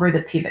over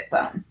the pubic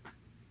bone.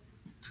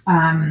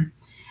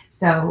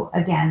 So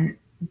again,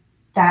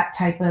 that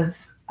type of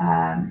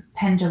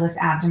pendulous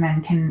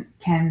abdomen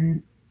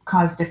can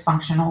cause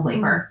dysfunctional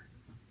labor.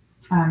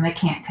 It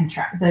can't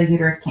contract, the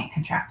uterus can't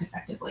contract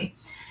effectively.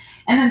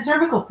 And then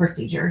cervical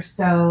procedures.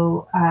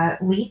 So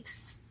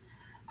leaps,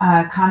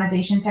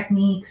 conization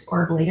techniques,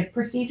 or ablative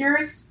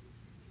procedures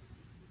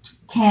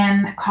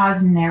can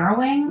cause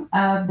narrowing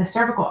of the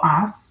cervical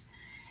os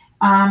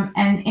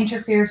and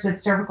interferes with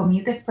cervical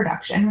mucus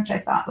production, which I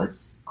thought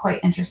was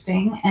quite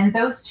interesting. And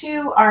those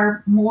two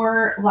are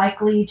more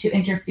likely to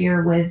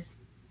interfere with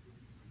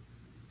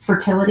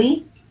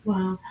fertility.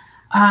 Wow.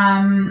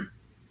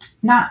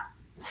 Not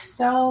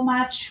so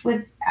much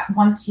with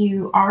once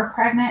you are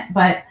pregnant,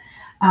 but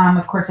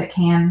of course it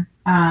can.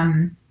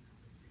 And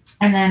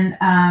then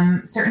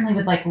certainly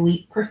with like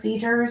LEEP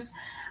procedures,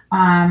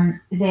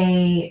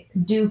 they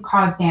do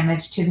cause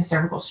damage to the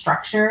cervical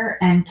structure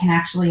and can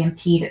actually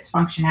impede its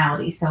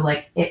functionality. So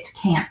like it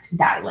can't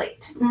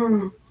dilate.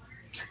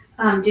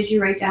 Did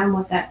you write down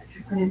what that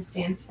acronym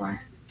stands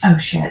for? Oh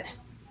shit.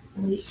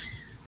 LEEP.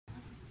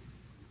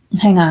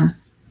 Hang on.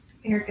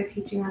 Erica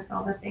teaching us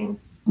all the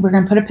things. We're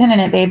going to put a pin in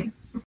it, babe.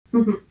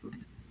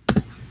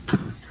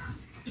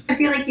 I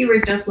feel like you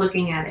were just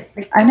looking at it.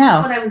 Like, I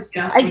know. What I was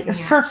just looking at.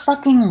 For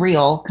fucking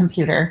real,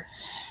 computer.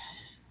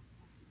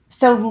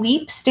 So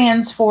LEEP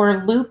stands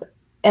for Loop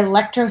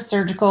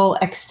Electrosurgical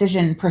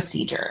Excision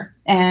Procedure.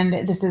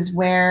 And this is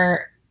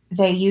where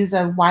they use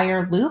a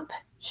wire loop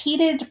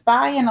heated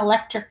by an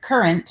electric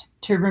current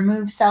to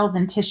remove cells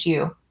and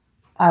tissue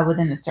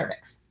within the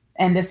cervix.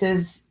 And this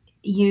is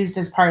used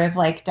as part of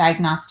like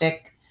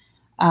diagnostic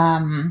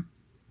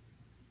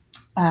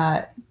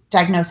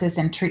diagnosis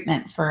and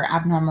treatment for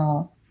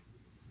abnormal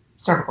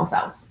cervical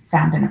cells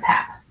found in a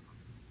pap.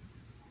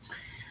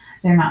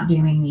 They're not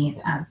doing these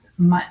as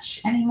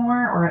much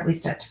anymore, or at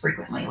least as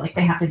frequently. Like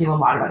they have to do a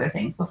lot of other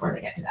things before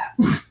they get to that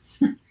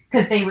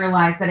because they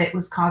realized that it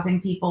was causing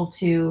people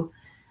to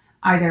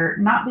either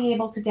not be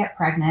able to get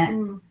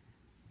pregnant,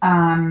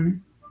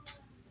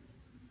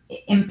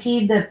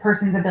 impede the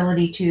person's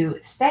ability to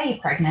stay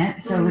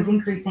pregnant. So it was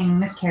increasing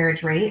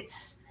miscarriage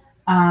rates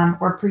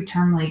or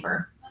preterm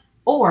labor.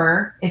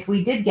 Or if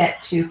we did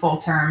get to full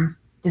term,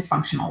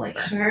 dysfunctional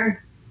labor.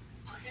 Sure.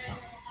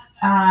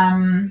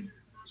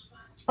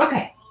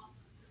 Okay.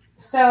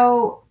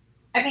 So,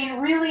 I mean,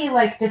 really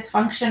like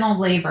dysfunctional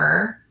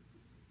labor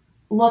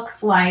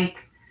looks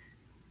like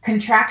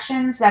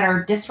contractions that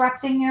are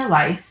disrupting your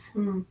life.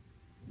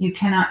 You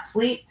cannot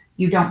sleep.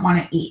 You don't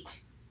want to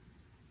eat.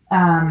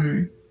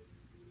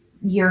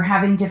 You're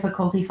having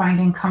difficulty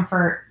finding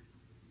comfort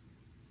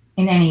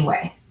in any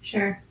way.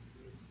 Sure.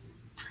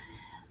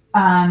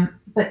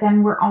 But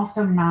then we're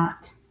also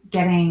not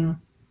getting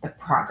the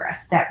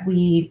progress that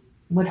we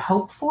would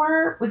hope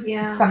for with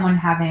someone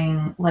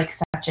having like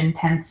such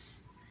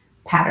intense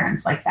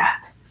patterns like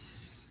that.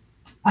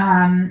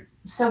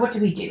 So what do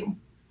we do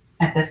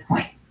at this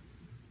point?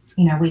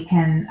 We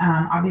can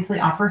obviously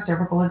offer a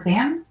cervical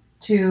exam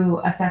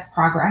to assess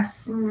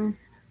progress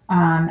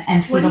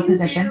and fetal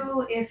position.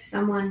 What do you do if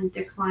someone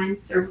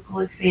declines cervical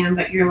exam,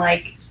 but you're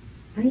like,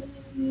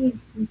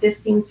 this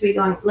seems to be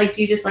going, like,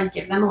 do you just like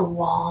give them a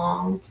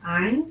long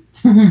time?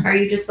 Are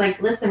you just like,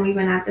 listen, we've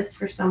been at this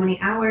for so many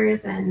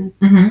hours, and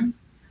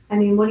I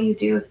mean, what do you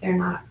do if they're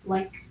not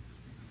like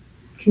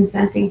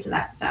consenting to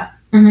that stuff?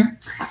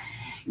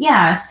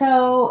 Yeah,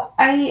 so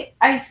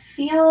I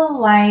feel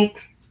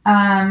like,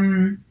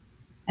 and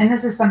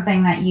this is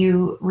something that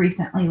you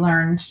recently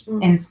learned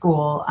in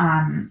school.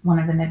 One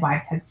of the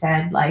midwives had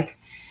said, like,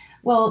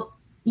 well,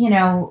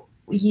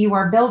 you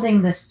are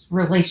building this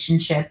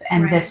relationship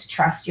and this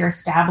trust. You're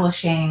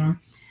establishing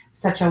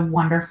such a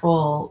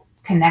wonderful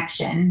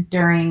connection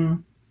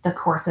during the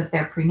course of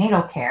their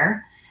prenatal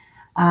care,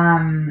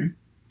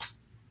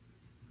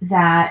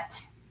 that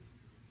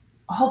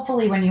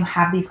hopefully when you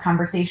have these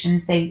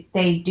conversations,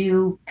 they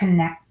do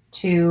connect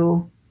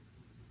to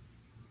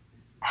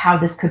how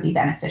this could be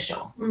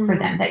beneficial for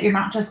them, that you're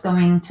not just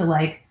going to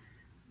like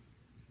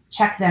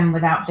check them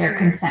without their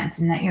consent,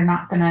 and that you're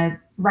not going to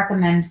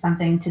recommend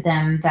something to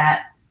them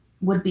that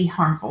would be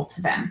harmful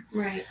to them.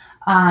 Right.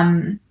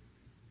 And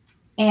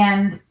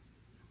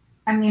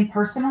I mean,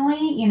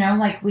 personally,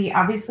 like we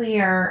obviously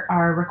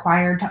are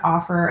required to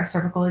offer a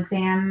cervical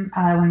exam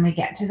when we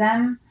get to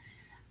them.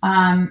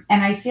 And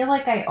I feel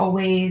like I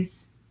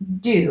always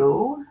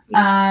do.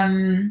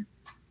 Yes.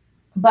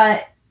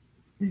 But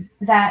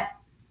that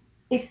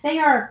if they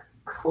are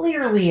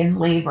clearly in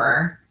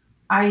labor,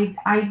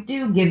 I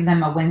do give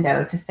them a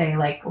window to say,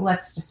 like,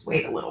 let's just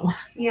wait a little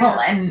while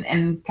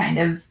and kind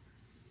of,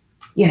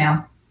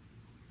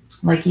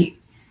 like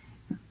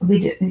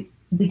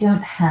we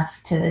don't have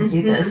to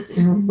do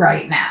this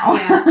right now.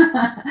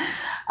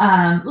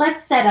 Yeah.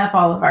 Let's set up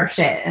all of our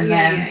shit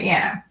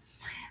and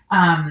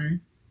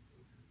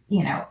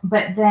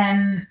but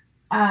then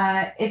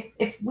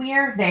if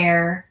we're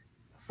there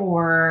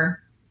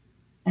for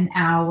an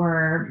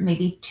hour,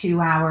 maybe 2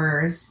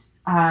 hours,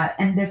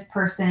 and this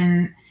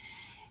person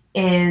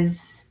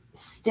is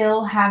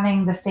still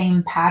having the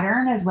same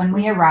pattern as when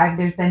we arrived,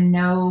 there's been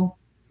no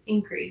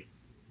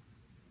increase.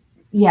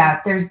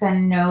 Yeah, there's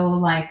been no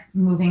like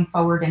moving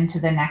forward into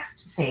the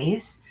next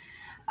phase.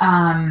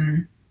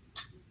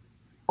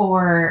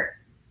 Or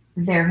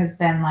there has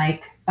been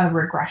like a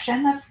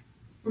regression of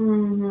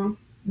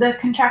the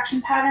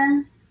contraction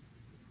pattern.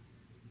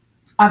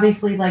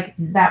 Obviously, like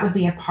that would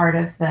be a part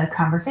of the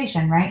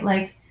conversation, right?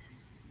 Like,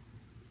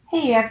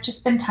 hey, I've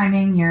just been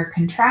timing your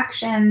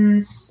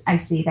contractions. I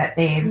see that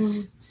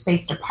they've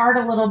spaced apart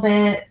a little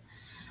bit.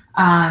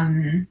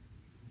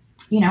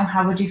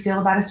 How would you feel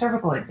about a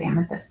cervical exam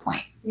at this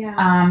point?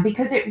 Yeah.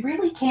 Because it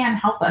really can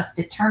help us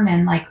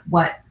determine like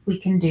what we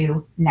can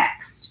do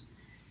next.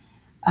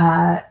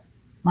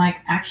 Like,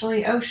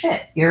 actually, oh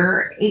shit,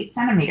 you're 8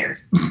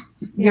 centimeters.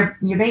 Your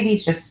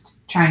baby's just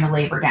trying to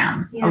labor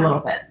down a little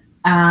bit.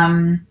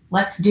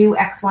 Let's do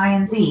X, Y,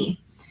 and Z.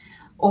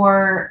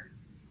 Or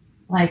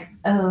like,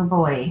 oh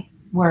boy,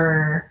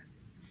 we're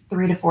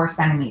 3 to 4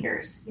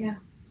 centimeters. Yeah.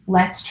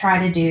 Let's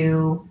try to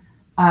do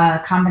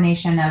a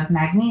combination of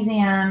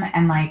magnesium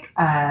and like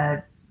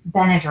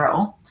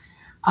Benadryl,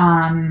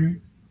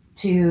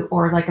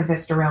 or like a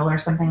Vistaril or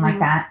something like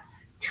that.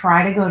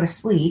 Try to go to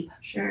sleep.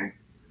 Sure.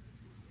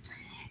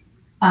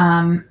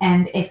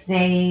 And if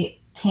they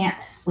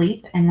can't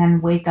sleep and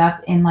then wake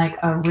up in like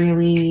a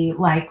really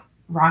like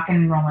rock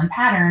and rollin'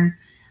 pattern,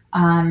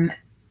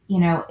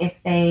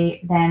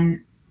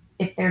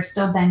 if there's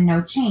still been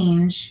no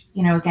change,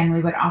 again,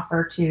 we would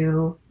offer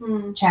to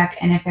check.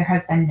 And if there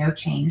has been no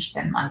change,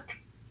 then like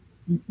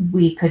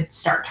we could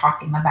start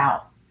talking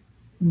about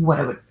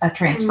what a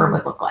transfer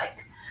would look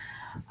like.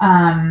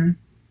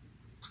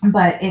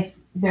 But if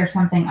there's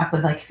something up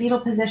with like fetal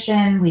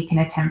position, we can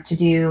attempt to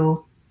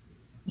do,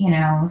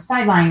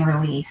 sideline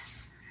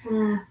release,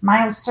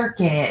 mild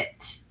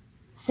circuit,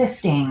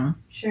 sifting,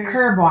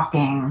 curb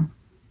walking,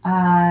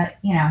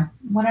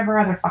 whatever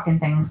other fucking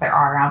things there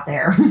are out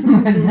there.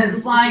 The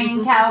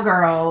flying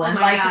cowgirl and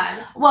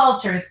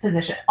Welcher's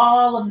position,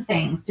 all of the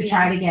things to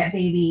try to get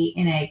baby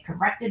in a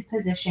corrected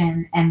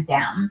position and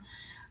down.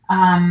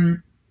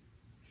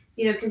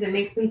 Because it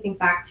makes me think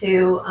back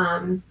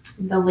to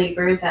the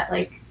labor that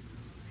like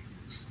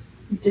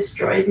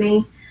destroyed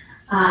me.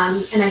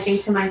 And I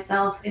think to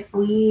myself, if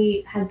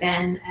we had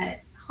been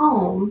at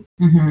home,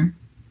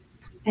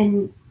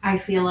 and I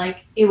feel like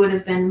it would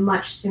have been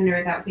much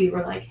sooner that we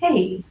were like,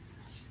 hey,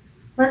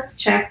 let's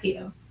check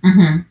you.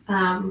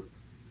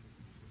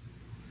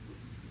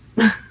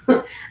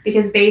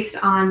 Because based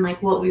on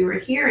like what we were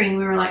hearing,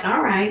 we were like,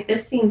 all right,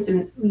 this seems,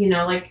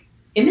 like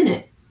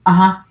imminent.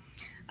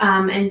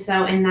 And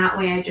so in that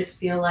way, I just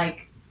feel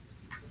like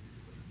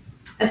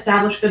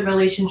establish good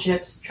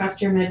relationships,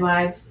 trust your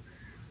midwives.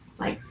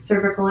 Like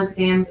cervical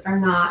exams are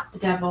not the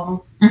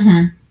devil.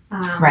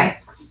 Right.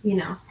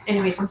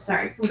 Anyways, I'm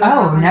sorry.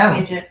 Oh, no.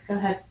 Tangent. Go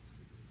ahead.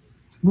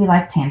 We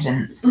like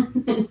tangents.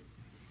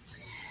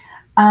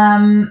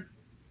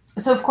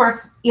 So of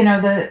course,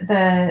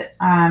 the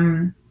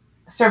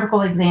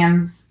cervical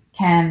exams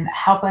can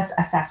help us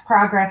assess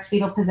progress,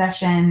 fetal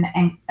possession,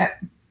 and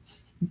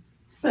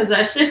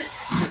Possession.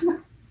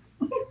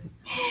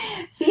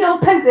 fetal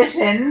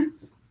position.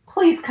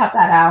 Please cut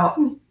that out.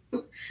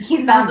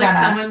 He's not Sounds like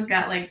gonna. someone's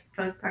got like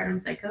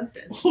postpartum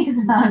psychosis.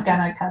 He's not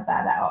gonna cut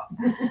that out.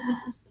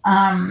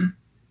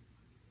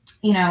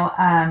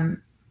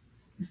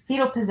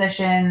 Fetal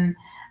position,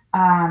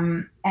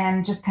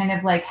 and just kind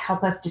of like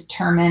help us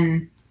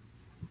determine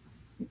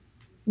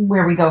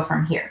where we go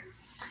from here.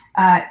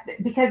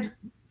 Because,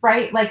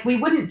 right, like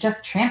we wouldn't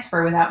just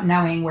transfer without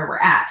knowing where we're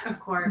at. Of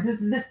course.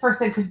 This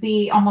person could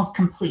be almost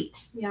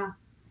complete. Yeah.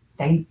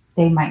 They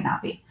might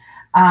not be.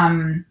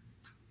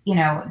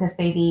 This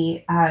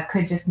baby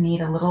could just need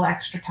a little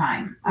extra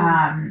time.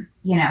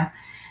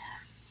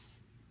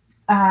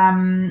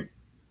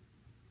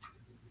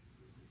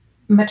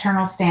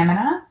 Maternal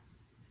stamina.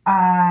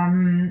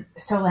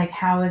 So like,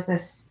 how is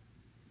this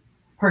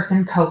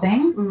person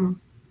coping? Mm-hmm.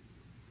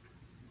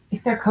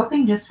 If they're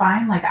coping just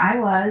fine, like I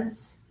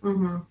was,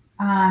 mm-hmm.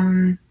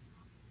 And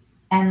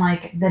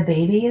like the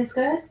baby is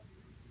good,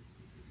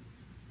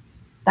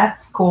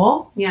 that's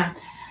cool. Yeah.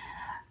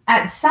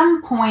 At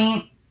some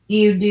point,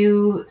 you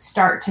do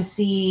start to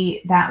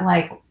see that,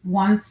 like,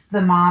 once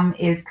the mom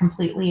is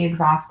completely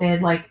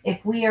exhausted, like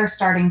if we are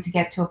starting to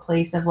get to a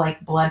place of like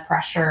blood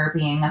pressure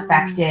being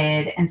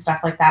affected and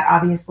stuff like that,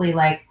 obviously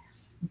like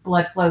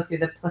blood flow through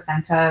the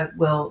placenta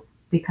will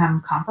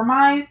become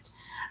compromised.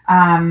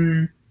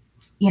 But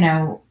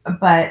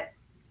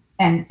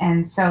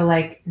so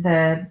like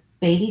the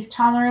baby's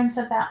tolerance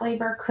of that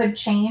labor could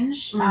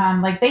change.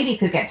 Like baby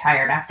could get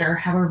tired after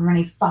however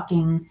many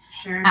fucking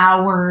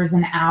hours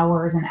and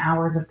hours and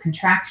hours of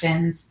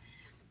contractions,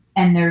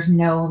 and there's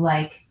no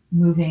like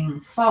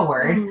moving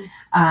forward.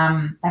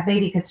 That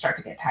baby could start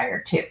to get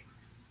tired too.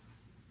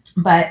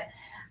 But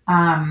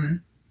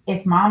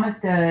if mom is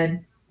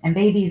good and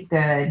baby's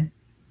good,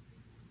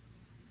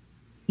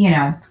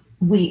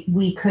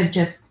 we could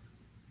just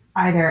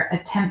either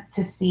attempt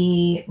to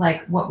see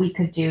like what we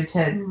could do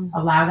to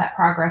allow that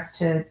progress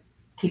to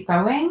keep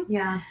going.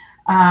 Yeah.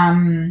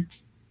 And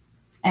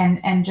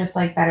just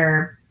like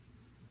better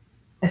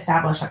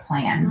establish a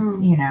plan,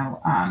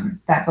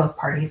 that both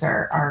parties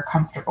are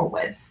comfortable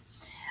with.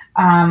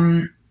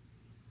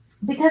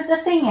 Because the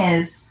thing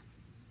is,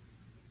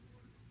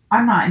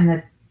 I'm not in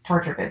the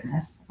torture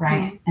business,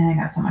 right? And I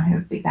know someone who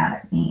would be mad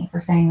at me for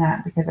saying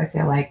that because I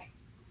feel like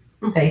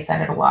they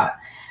said it a lot.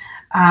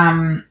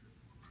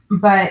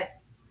 But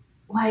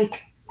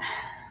like,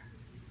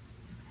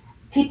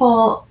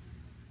 people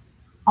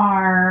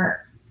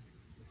are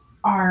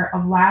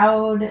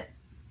allowed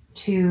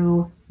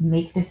to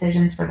make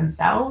decisions for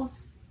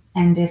themselves,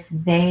 and if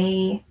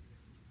they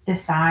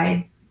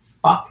decide,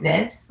 fuck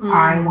this,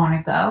 I want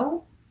to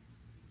go,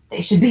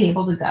 they should be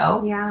able to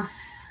go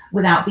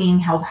without being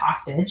held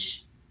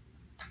hostage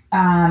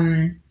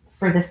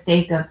for the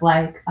sake of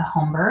like a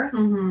home birth.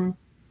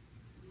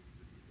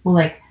 Well,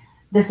 like,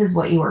 this is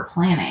what you were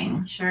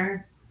planning.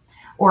 Sure.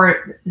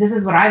 Or this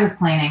is what I was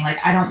planning. Like,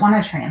 I don't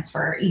want to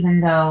transfer,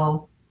 even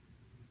though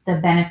the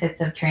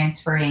benefits of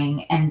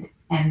transferring and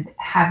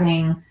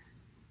having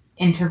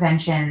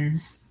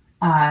interventions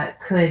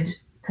could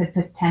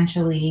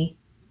potentially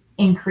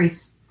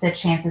increase the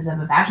chances of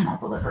a vaginal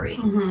delivery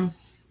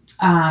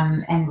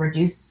and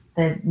reduce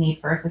the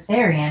need for a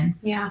cesarean.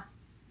 Yeah.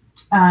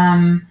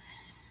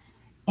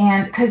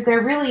 And because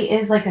there really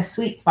is like a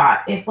sweet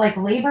spot. If like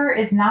labor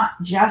is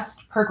not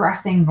just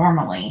progressing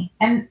normally,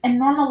 and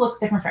normal looks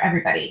different for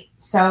everybody.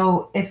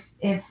 So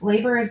if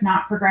labor is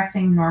not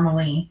progressing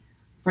normally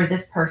for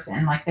this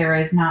person, like there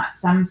is not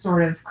some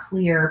sort of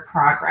clear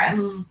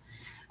progress,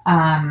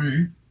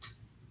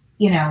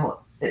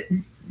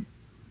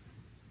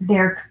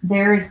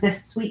 there is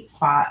this sweet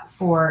spot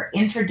for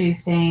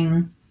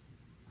introducing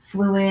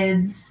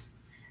fluids,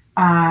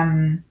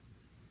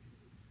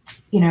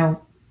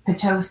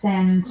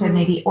 Pitocin to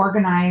maybe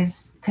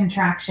organize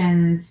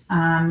contractions,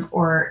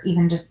 or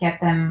even just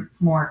get them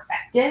more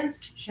effective.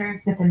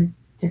 Sure. Get them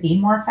to be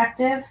more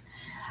effective.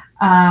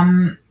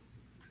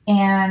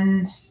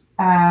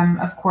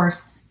 Of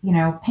course,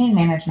 pain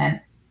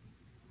management.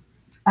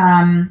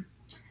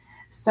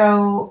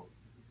 So,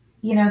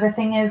 the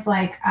thing is,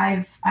 like,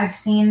 I've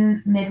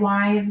seen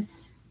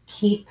midwives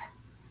keep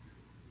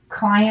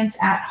clients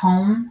at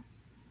home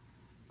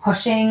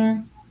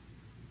pushing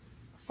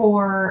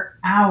for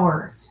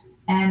hours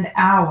and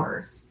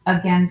hours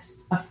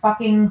against a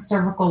fucking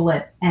cervical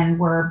lip, and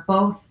we're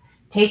both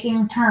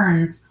taking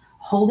turns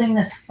holding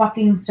this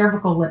fucking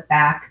cervical lip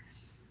back,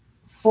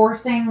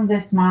 forcing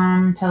this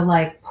mom to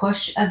like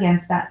push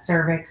against that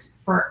cervix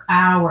for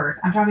hours.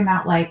 I'm talking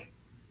about like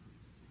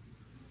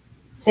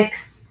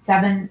 6,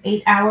 7,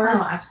 8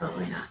 hours. Oh,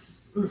 absolutely not.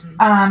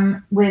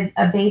 With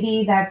a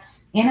baby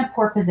that's in a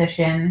poor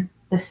position,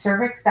 the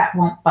cervix that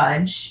won't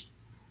budge.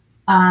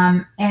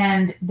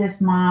 And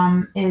this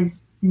mom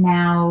is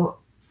now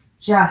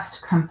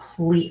just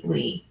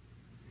completely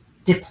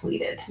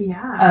depleted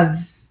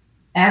of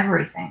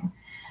everything.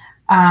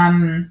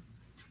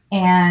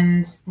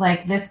 And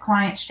like this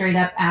client straight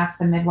up asked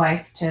the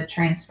midwife to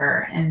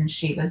transfer, and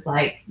she was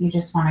like, "You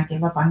just want to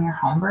give up on your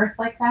home birth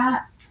like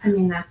that?" I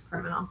mean, that's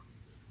criminal.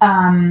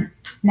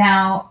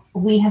 Now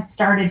we had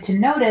started to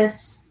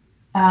notice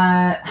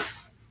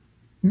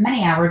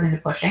many hours into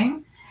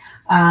pushing,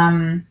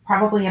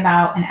 probably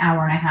about an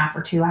hour and a half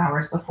or 2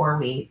 hours before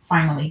we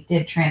finally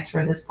did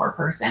transfer this poor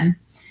person,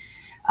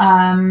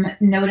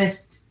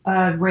 noticed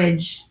a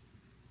ridge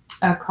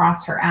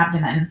across her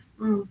abdomen.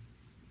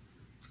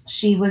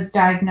 She was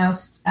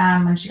diagnosed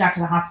when she got to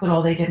the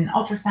hospital. They did an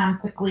ultrasound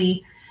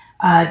quickly,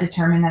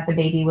 determined that the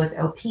baby was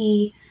OP.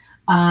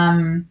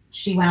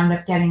 She wound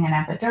up getting an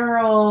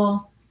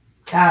epidural,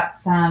 got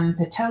some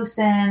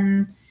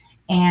Pitocin,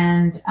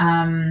 and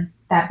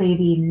that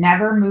baby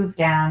never moved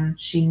down.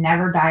 She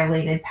never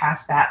dilated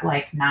past that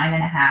like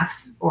 9.5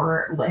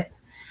 or lip.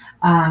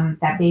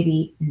 That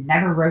baby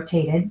never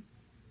rotated,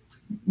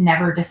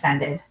 never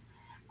descended.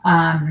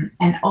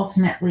 And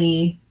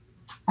ultimately,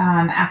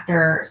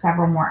 after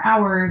several more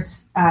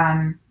hours,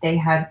 they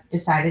had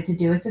decided to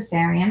do a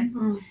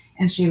cesarean,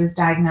 and she was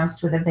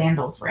diagnosed with a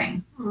Vandel's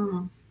ring,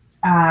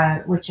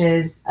 which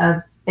is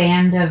a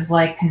band of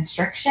like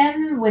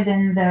constriction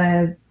within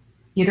the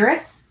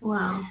uterus.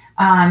 Wow.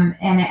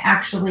 And it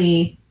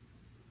actually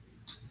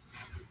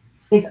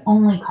is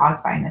only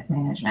caused by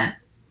mismanagement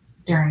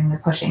during the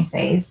pushing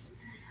phase,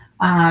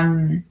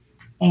 and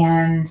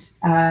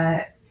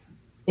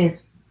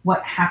is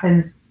what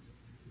happens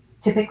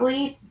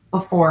typically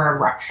before a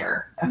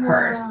rupture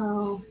occurs.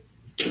 Wow.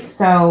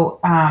 So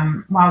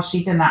while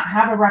she did not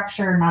have a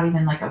rupture, not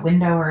even like a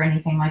window or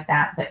anything like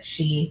that, but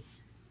she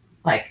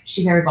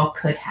very well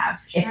could have.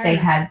 Sure. If they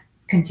had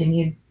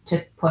continued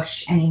to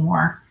push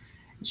anymore,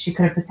 she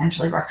could have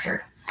potentially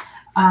ruptured.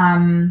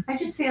 I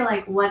just feel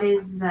like what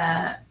is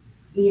the,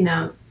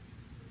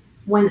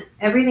 when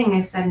everything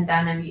is said and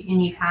done and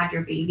you've had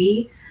your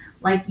baby,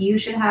 like you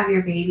should have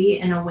your baby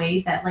in a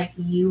way that like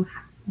you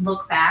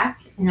look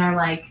back and are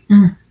like,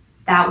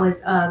 that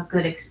was a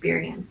good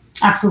experience.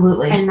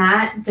 Absolutely. And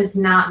that does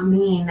not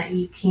mean that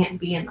you can't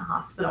be in the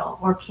hospital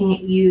or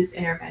can't use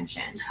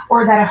intervention.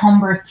 Or that a home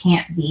birth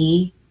can't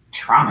be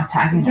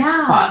traumatizing as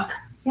fuck.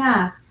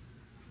 Yeah.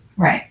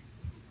 Right.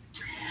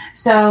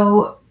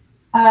 So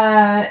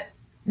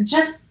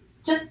just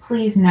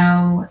please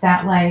know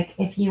that like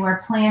if you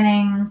are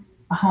planning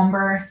a home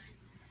birth,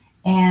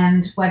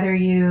 and whether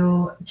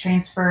you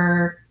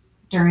transfer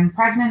during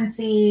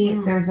pregnancy,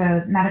 there's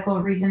a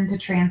medical reason to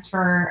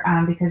transfer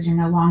because you're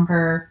no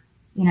longer,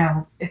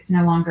 it's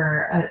no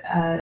longer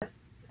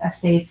a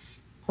safe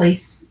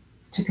place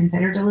to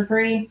consider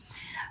delivery.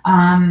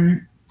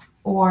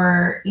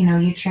 Or,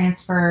 you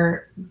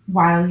transfer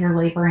while you're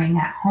laboring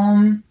at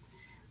home.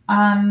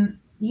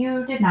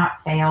 You did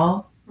not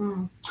fail.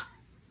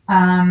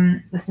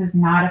 This is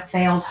not a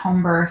failed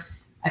home birth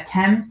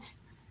attempt.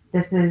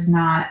 This is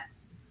not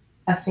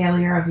a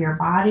failure of your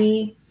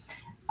body.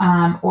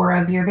 Or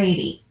of your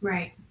baby.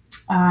 Right.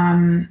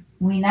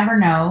 We never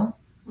know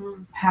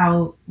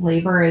how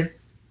labor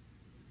is,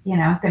 going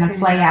to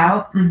play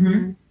out.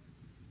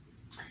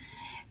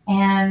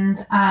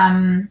 And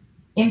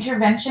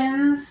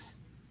interventions,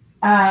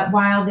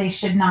 while they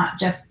should not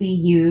just be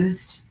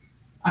used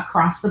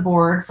across the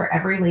board for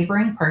every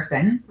laboring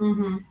person,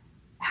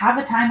 have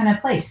a time and a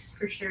place.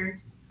 For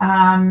sure.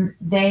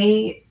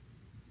 They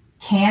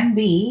can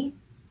be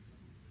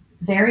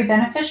very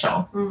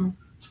beneficial.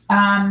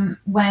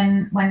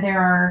 When there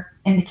are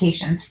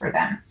indications for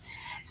them.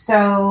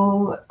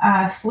 So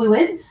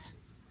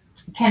fluids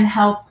can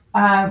help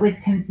with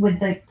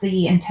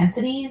the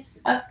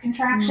intensities of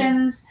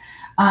contractions,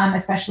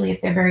 especially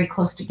if they're very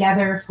close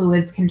together.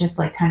 Fluids can just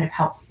like kind of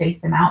help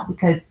space them out,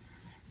 because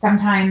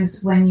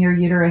sometimes when your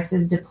uterus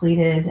is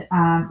depleted,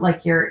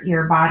 like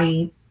your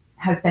body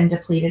has been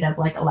depleted of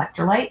like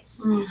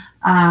electrolytes,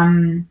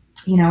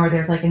 or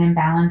there's like an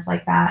imbalance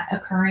like that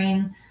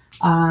occurring.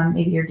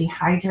 Maybe you're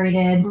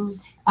dehydrated.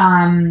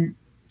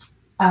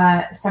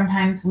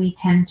 Sometimes we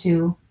tend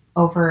to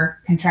over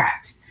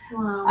contract.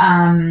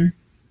 Wow.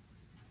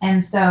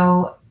 And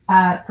so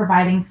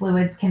providing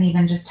fluids can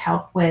even just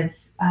help with,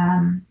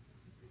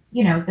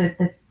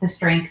 the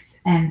strength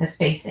and the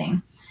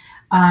spacing.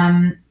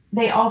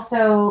 They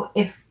also,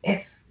 if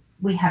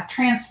we have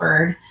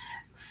transferred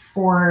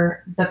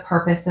for the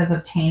purpose of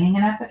obtaining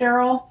an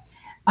epidural,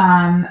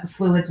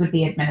 fluids would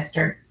be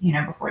administered,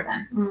 before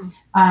then.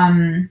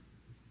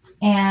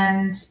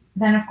 And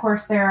then, of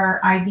course, there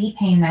are IV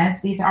pain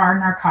meds. These are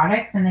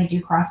narcotics, and they do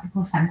cross the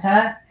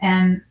placenta.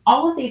 And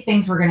all of these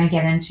things we're going to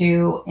get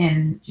into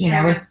in, in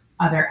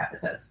other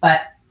episodes.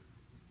 But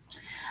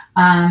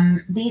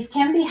these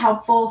can be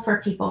helpful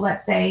for people,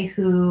 let's say,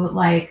 who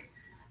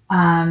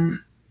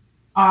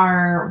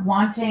are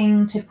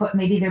wanting to put,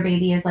 maybe their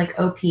baby is like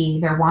OP,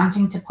 they're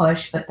wanting to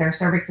push, but their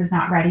cervix is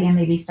not ready and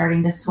maybe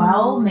starting to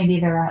swell. Maybe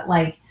they're at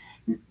like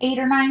 8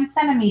 or 9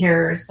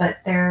 centimeters, but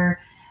they're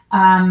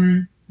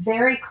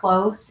very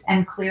close,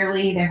 and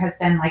clearly there has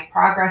been like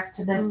progress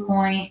to this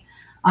point,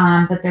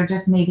 but they're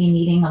just maybe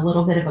needing a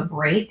little bit of a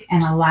break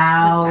and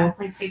allow,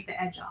 like take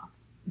the edge off.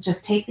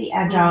 just take the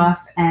edge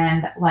off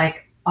and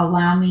like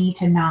allow me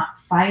to not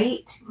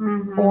fight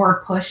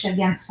or push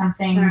against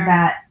something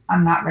that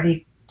I'm not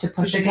ready to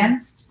push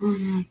against.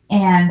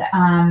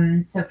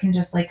 And so it can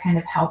just like kind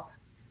of help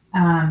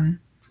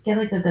get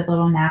like a good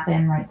little nap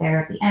in right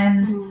there at the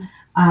end.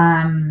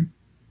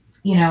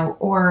 You know,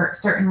 or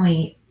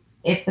certainly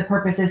if the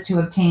purpose is to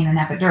obtain an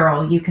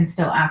epidural, you can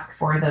still ask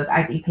for those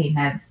IV pain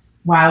meds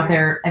while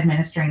they're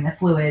administering the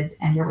fluids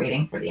and you're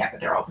waiting for the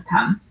epidural to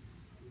come.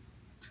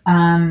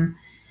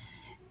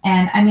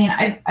 And I mean,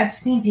 I've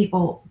seen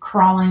people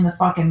crawling the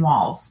fucking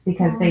walls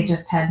because they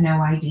just had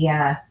no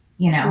idea,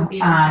 you know,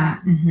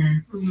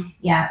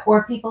 yeah.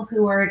 Or people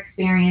who are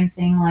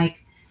experiencing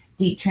like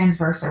deep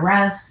transverse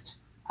arrest,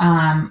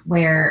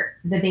 where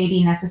the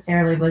baby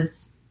necessarily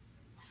was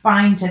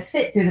fine to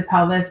fit through the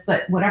pelvis,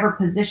 but whatever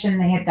position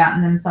they had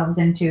gotten themselves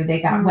into, they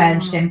got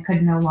wedged and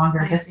could no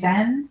longer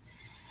descend.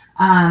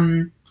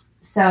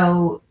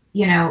 So,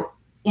 you know,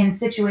 in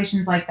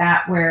situations like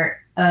that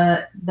where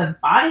the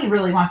body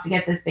really wants to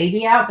get this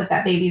baby out, but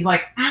that baby's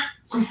like,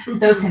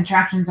 those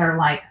contractions are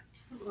like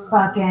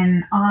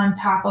fucking on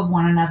top of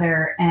one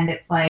another. And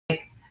it's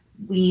like,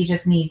 we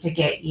just need to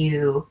get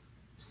you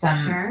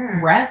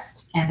some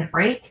rest and a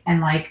break.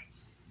 And like,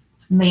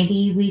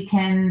 maybe we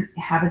can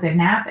have a good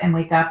nap and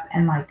wake up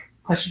and like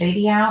push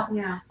baby out.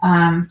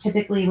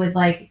 Typically with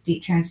like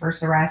deep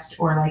transverse arrest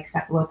or like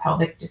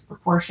cephalopelvic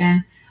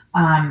disproportion,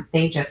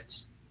 they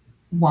just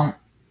won't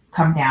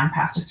come down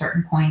past a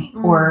certain point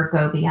or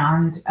go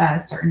beyond a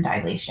certain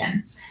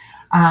dilation.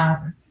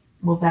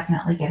 We'll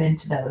definitely get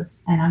into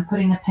those. And I'm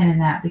putting a pin in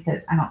that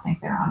because I don't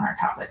think they're on our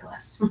topic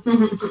list.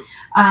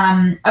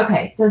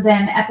 Okay, so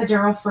then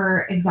epidural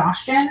for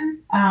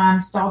exhaustion,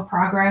 stalled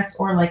progress,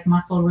 or like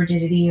muscle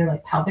rigidity or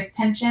like pelvic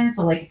tension.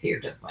 So like if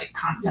you're just like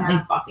constantly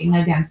bucking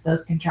against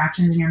those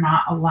contractions and you're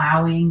not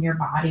allowing your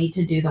body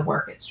to do the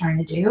work it's trying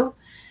to do,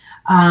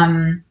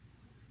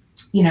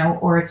 you know,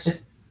 or it's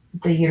just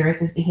the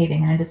uterus is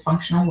behaving in a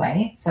dysfunctional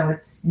way. So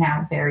it's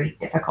now very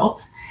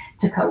difficult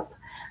to cope.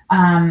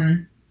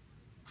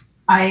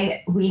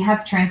 We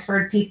have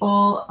transferred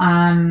people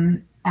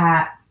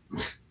at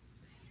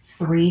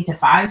 3 to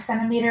 5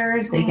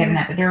 centimeters. They get an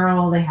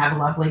epidural. They have a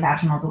lovely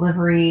vaginal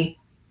delivery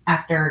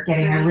after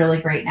getting a really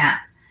great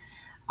nap.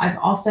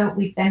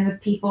 We've been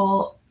with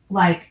people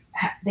like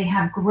they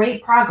have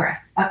great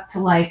progress up to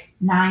like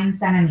 9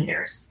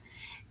 centimeters.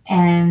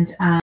 And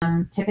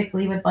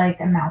typically with like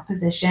a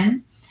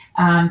malposition,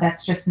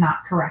 that's just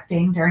not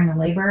correcting during the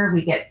labor.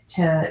 We get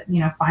to, you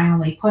know,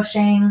 finally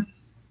pushing,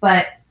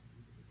 but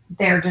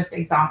they're just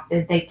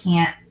exhausted. They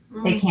can't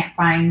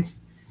find,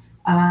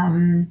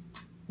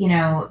 you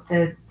know,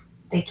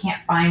 they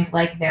can't find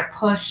like their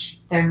push.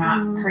 They're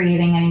not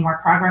creating any more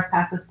progress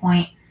past this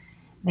point.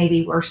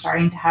 Maybe we're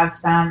starting to have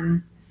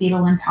some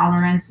fetal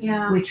intolerance.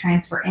 We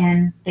transfer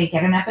in, they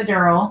get an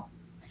epidural.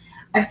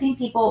 I've seen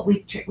people,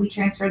 we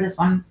transfer this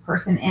one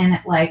person in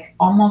at like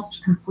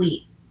almost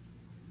complete.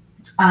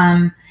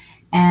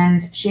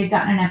 And she had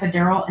gotten an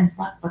epidural and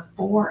slept for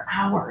 4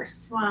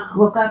 hours. Wow.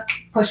 Woke up,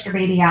 pushed her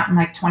baby out in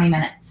like 20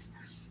 minutes.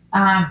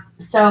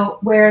 So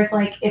whereas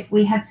like if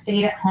we had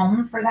stayed at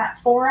home for that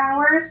 4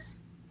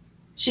 hours,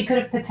 she could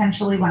have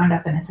potentially wound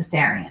up in a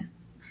cesarean.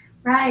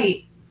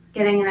 Right.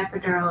 Getting an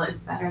epidural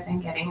is better than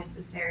getting a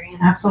cesarean.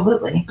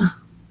 Absolutely.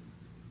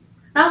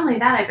 Not only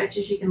that, I bet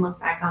you she can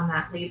look back on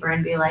that labor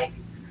and be like,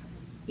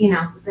 you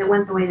know, that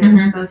went the way that it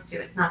was supposed to.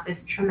 It's not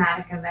this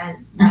traumatic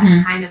event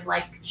that kind of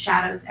like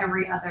shadows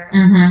every other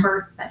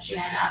birth that she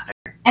had after.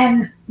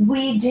 And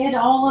we did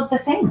all of the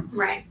things.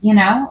 Right. You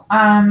know,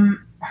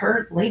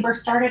 her labor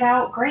started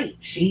out great.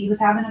 She was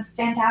having a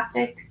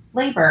fantastic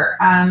labor.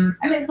 I mean,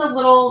 it's a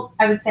little,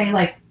 I would say,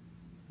 like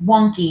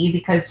wonky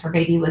because her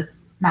baby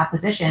was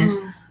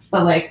malpositioned,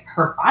 but like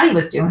her body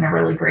was doing a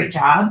really great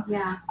job.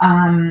 Yeah.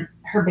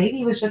 Her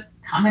baby was just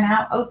coming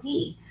out OP.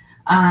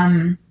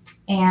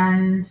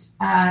 And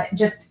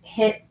just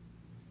hit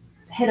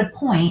a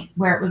point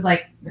where it was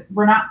like,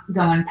 we're not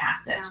going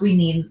past this. We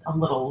need a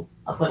little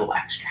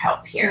extra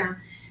help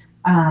here.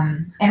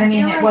 And I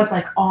mean, it was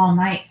like all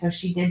night, so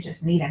she did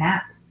just need a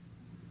nap.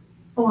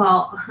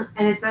 Well,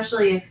 and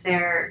especially if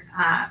they're,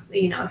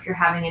 you know, if you're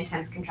having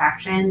intense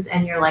contractions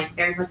and you're like,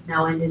 there's like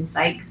no end in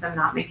sight because I'm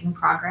not making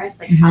progress.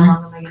 Like, how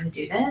long am I going to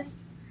do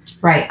this?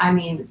 Right. I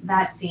mean,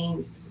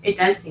 it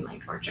does seem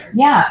like torture.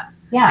 Yeah.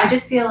 Yeah. I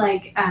just feel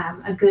like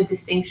a good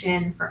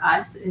distinction for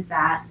us is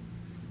that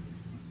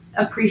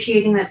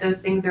appreciating that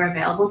those things are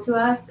available to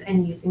us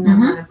and using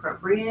them when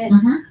appropriate.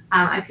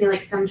 I feel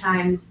like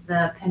sometimes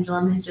the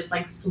pendulum has just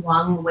like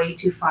swung way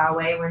too far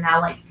away where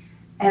now like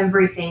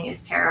everything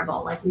is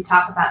terrible. Like we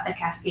talk about the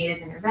cascade of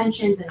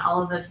interventions and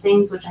all of those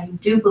things, which I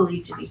do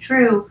believe to be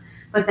true,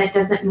 but that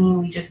doesn't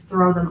mean we just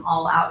throw them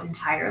all out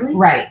entirely.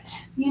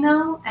 Right. You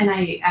know, and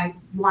I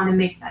want to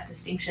make that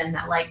distinction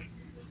that like,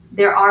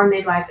 there are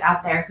midwives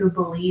out there who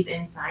believe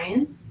in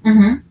science,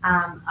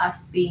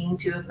 us being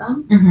two of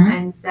them.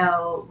 And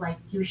so like,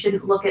 you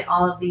shouldn't look at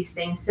all of these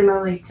things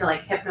similarly to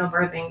like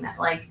hypnobirthing that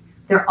like,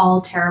 they're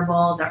all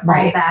terrible. They're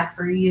all bad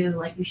for you.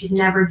 Like you should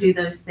never do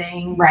those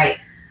things. Right.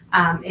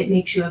 It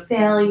makes you a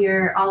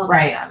failure, all of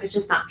that stuff. It's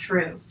just not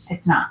true.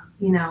 It's not.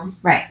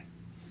 Right.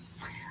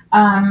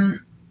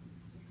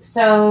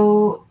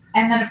 So,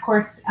 and then of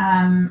course,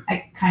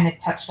 I kind of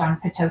touched on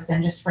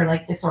Pitocin just for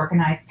like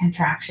disorganized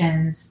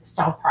contractions,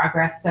 stalled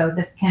progress. So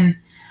this can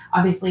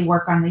obviously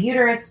work on the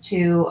uterus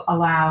to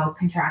allow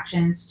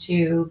contractions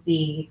to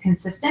be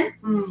consistent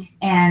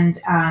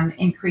and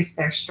increase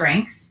their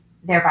strength,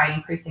 thereby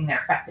increasing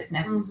their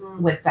effectiveness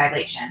with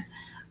dilation.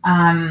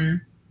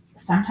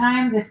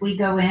 Sometimes if we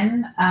go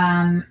in,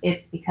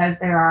 it's because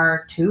there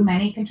are too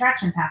many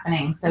contractions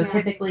happening. So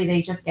typically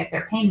they just get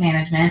their pain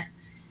management.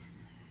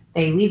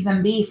 They leave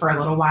them be for a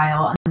little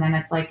while. And then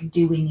it's like,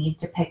 do we need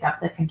to pick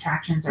up the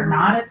contractions or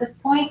not at this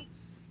point?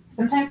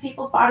 Sometimes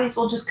people's bodies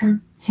will just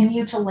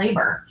continue to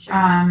labor,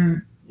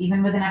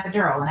 even with an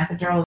epidural. An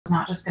epidural is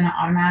not just going to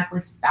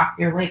automatically stop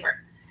your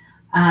labor.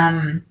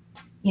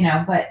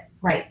 But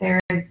right, there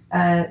is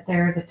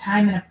a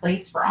time and a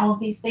place for all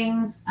of these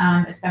things,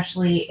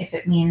 especially if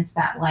it means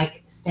that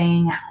like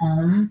staying at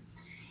home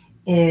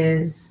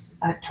is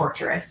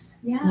torturous,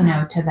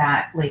 to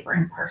that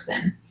laboring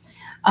person.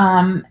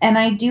 And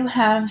I do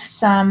have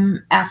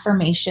some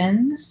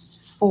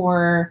affirmations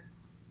for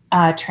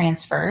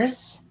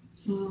transfers.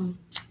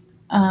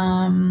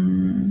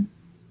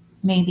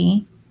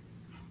 Maybe.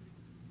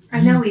 I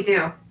know we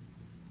do.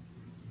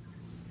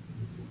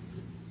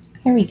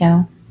 Here we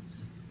go.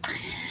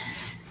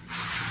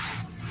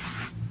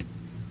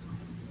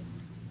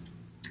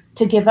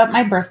 To give up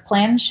my birth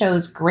plan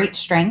shows great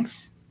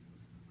strength.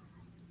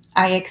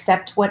 I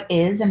accept what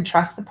is and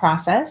trust the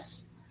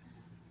process.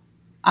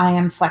 I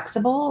am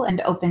flexible and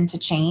open to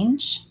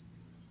change.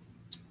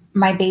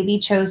 My baby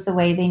chose the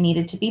way they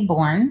needed to be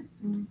born,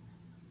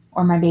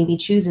 or my baby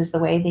chooses the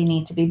way they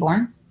need to be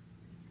born.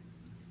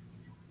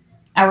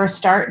 Our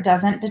start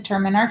doesn't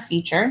determine our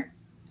future.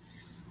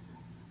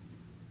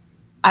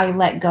 I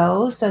let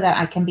go so that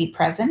I can be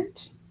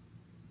present.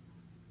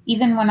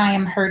 Even when I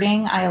am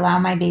hurting, I allow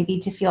my baby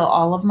to feel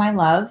all of my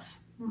love.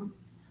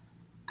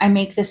 I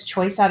make this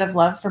choice out of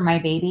love for my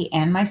baby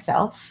and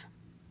myself.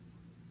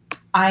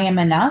 I am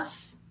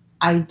enough.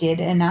 I did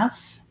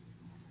enough.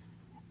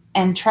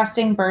 And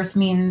trusting birth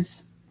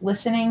means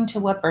listening to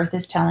what birth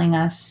is telling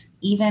us,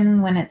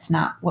 even when it's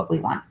not what we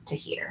want to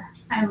hear.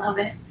 I love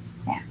it.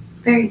 Yeah.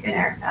 Very good,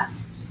 Erica.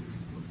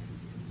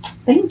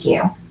 Thank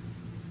you.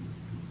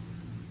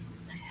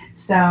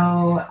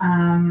 So,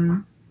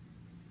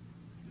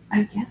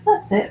 I guess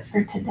that's it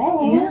for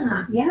today.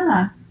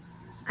 Yeah.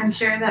 I'm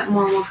sure that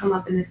more will come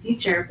up in the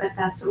future, but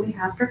that's what we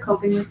have for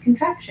coping with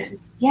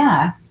contractions.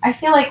 Yeah. I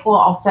feel like we'll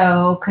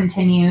also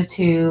continue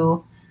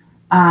to,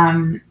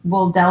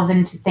 we'll delve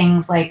into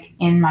things like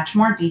in much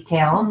more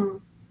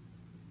detail.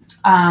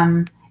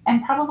 And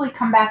probably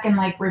come back and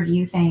like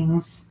review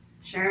things.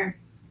 Sure.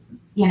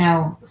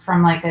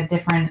 From like a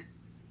different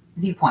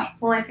viewpoint.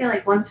 Well, I feel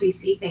like once we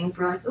see things,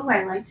 we're like, oh,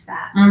 I liked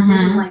that. I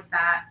didn't like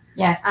that.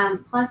 Yes.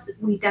 Plus,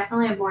 we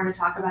definitely have more to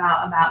talk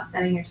about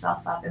setting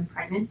yourself up in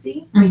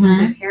pregnancy, taking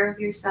good care of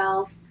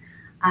yourself,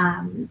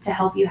 to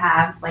help you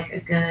have like a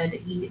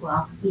good,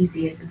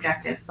 easy is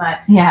subjective,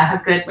 but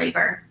a good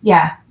labor.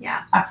 Yeah.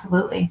 Yeah.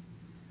 Absolutely.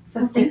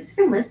 So thanks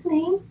for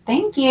listening.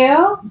 Thank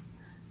you.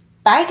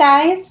 Bye,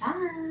 guys.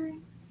 Bye.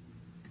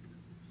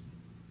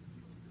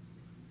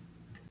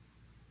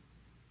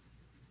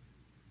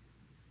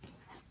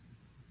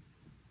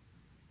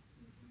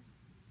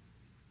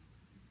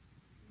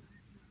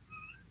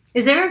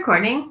 Is it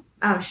recording?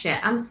 Oh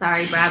shit. I'm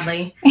sorry,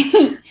 Bradley.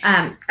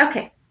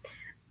 Okay.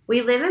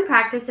 We live and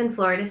practice in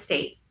Florida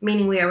State,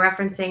 meaning we are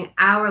referencing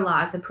our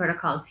laws and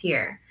protocols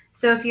here.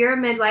 So if you're a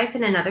midwife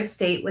in another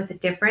state with a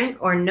different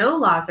or no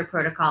laws or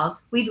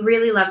protocols, we'd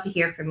really love to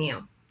hear from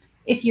you.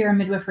 If you're a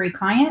midwifery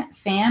client,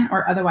 fan,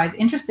 or otherwise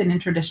interested in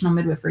traditional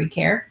midwifery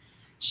care,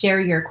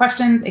 share your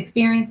questions,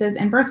 experiences,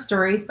 and birth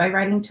stories by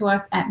writing to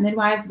us at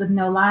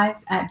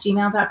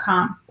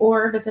midwiveswithnolives@gmail.com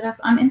or visit us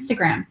on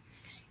Instagram.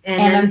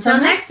 And until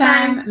next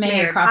time,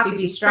 may your coffee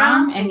be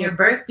strong and your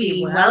birth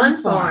be well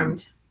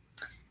informed.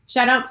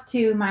 Shout outs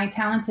to my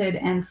talented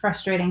and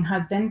frustrating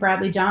husband,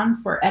 Bradley John,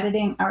 for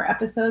editing our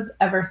episodes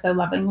ever so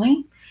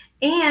lovingly.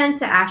 And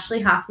to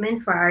Ashley Hoffman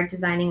for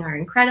designing our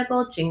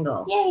incredible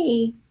jingle.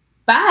 Yay!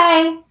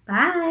 Bye!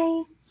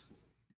 Bye!